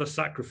no other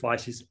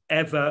sacrifice is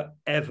ever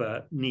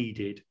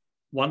needed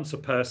once a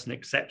person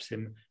accepts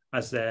him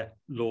as their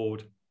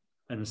Lord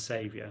and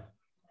Savior.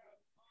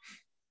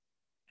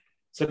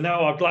 So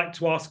now I'd like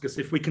to ask us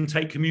if we can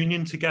take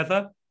communion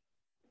together.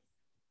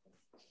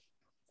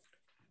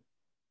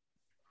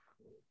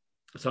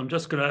 So I'm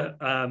just going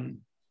to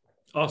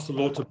ask the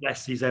Lord to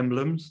bless these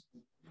emblems.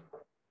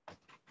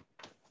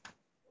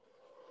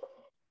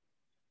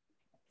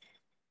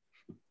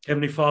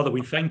 Heavenly Father,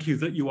 we thank you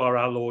that you are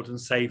our Lord and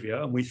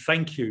Saviour, and we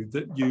thank you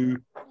that you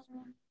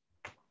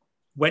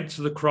went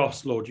to the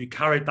cross, Lord. You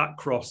carried that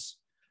cross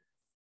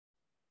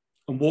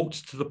and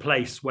walked to the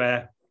place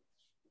where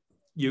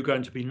you're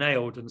going to be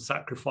nailed and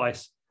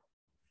sacrificed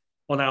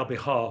on our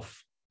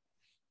behalf,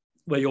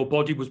 where your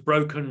body was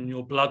broken and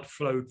your blood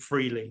flowed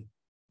freely.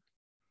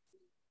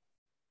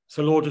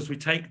 So, Lord, as we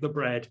take the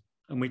bread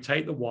and we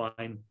take the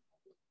wine,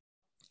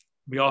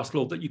 we ask,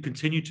 Lord, that you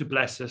continue to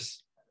bless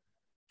us,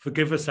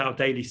 forgive us our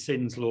daily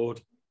sins,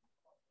 Lord,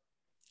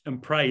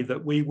 and pray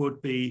that we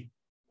would be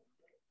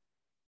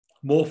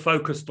more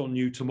focused on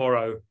you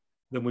tomorrow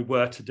than we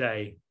were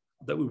today,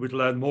 that we would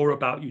learn more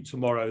about you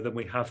tomorrow than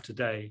we have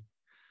today.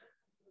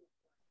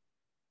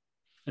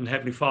 And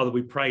Heavenly Father,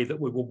 we pray that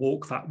we will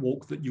walk that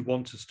walk that you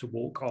want us to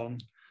walk on,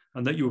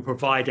 and that you will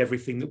provide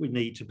everything that we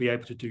need to be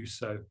able to do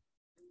so.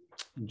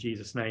 In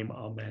Jesus' name,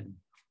 amen.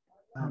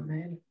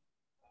 Amen.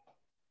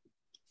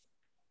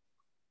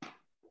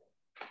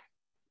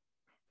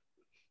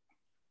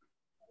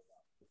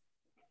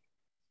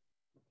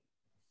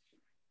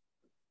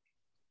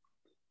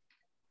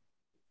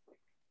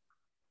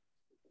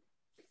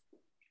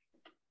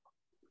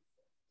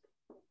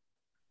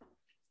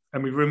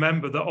 And we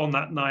remember that on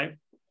that night,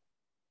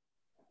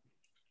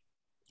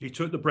 he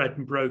took the bread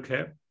and broke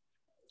it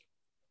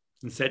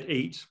and said,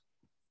 "Eat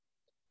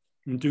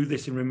and do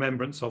this in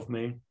remembrance of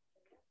me."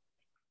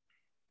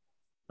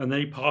 And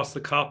then he passed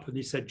the cup and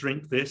he said,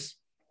 "Drink this.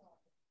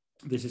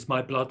 This is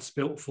my blood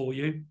spilt for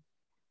you,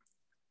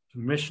 for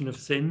remission of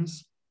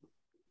sins."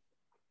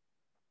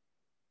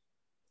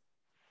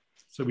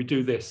 So we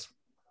do this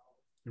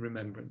in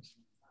remembrance.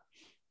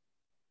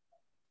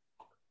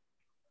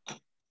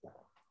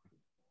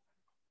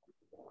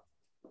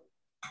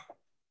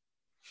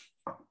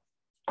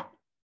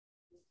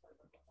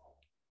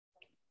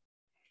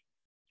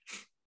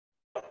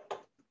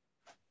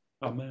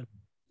 Amen.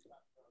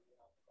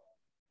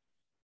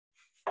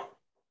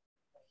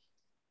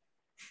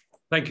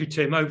 Thank you,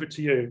 Tim. Over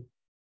to you.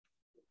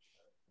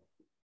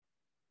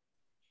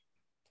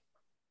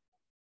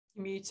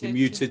 You're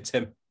muted,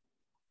 Tim.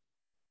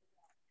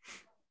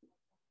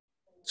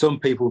 Some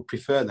people would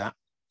prefer that.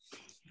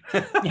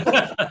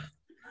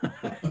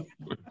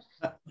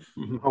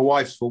 My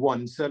wife's for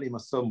one, certainly my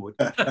son would.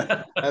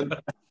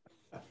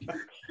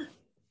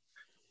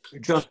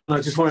 John,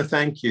 I just want to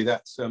thank you.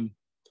 That's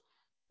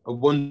a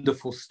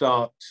wonderful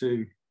start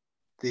to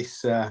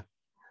this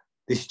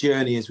this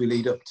journey as we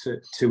lead up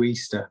to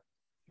Easter.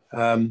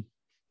 I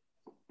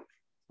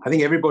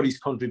think everybody's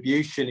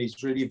contribution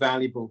is really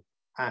valuable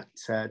at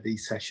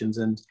these sessions,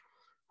 and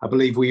I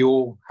believe we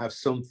all have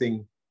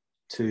something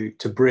to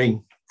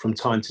bring from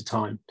time to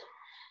time.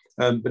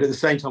 But at the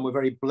same time, we're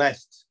very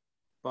blessed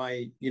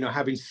by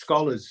having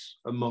scholars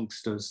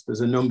amongst us. There's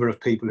a number of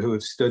people who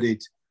have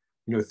studied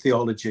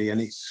theology,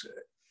 and it's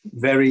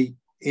very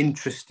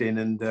interesting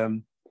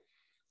and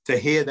to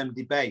hear them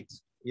debate.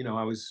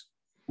 I was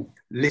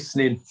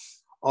listening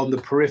on the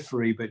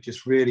periphery, but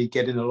just really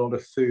getting a lot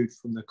of food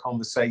from the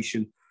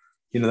conversation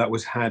that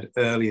was had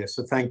earlier.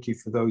 So thank you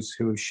for those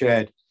who have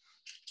shared.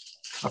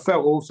 I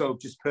felt also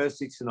just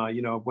personally tonight,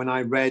 when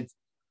I read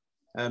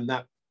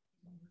that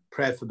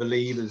prayer for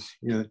believers,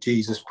 that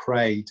Jesus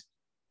prayed,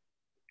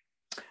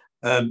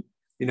 as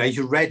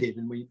you read it,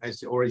 and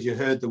as you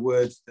heard the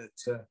words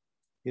that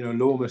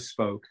Lorma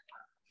spoke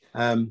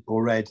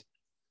or read,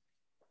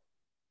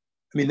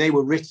 I mean, they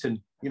were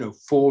written,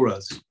 for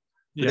us.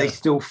 But they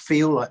still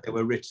feel like they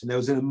were written. There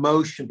was an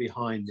emotion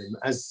behind them.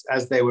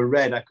 As they were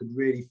read, I could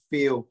really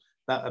feel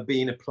that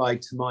being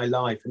applied to my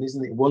life. And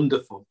isn't it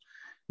wonderful,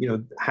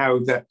 how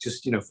that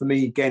just, for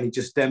me, again, it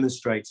just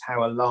demonstrates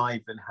how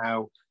alive and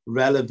how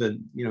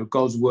relevant,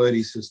 God's word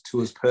is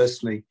to us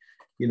personally,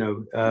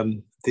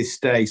 this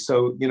day.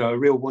 So, a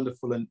real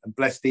wonderful and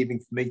blessed evening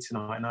for me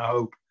tonight. And I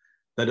hope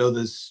that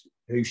others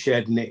who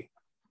shared in it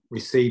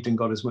received and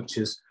got as much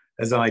as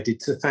I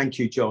did. So thank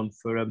you, John,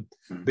 for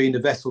being the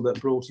vessel that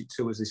brought it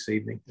to us this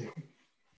evening.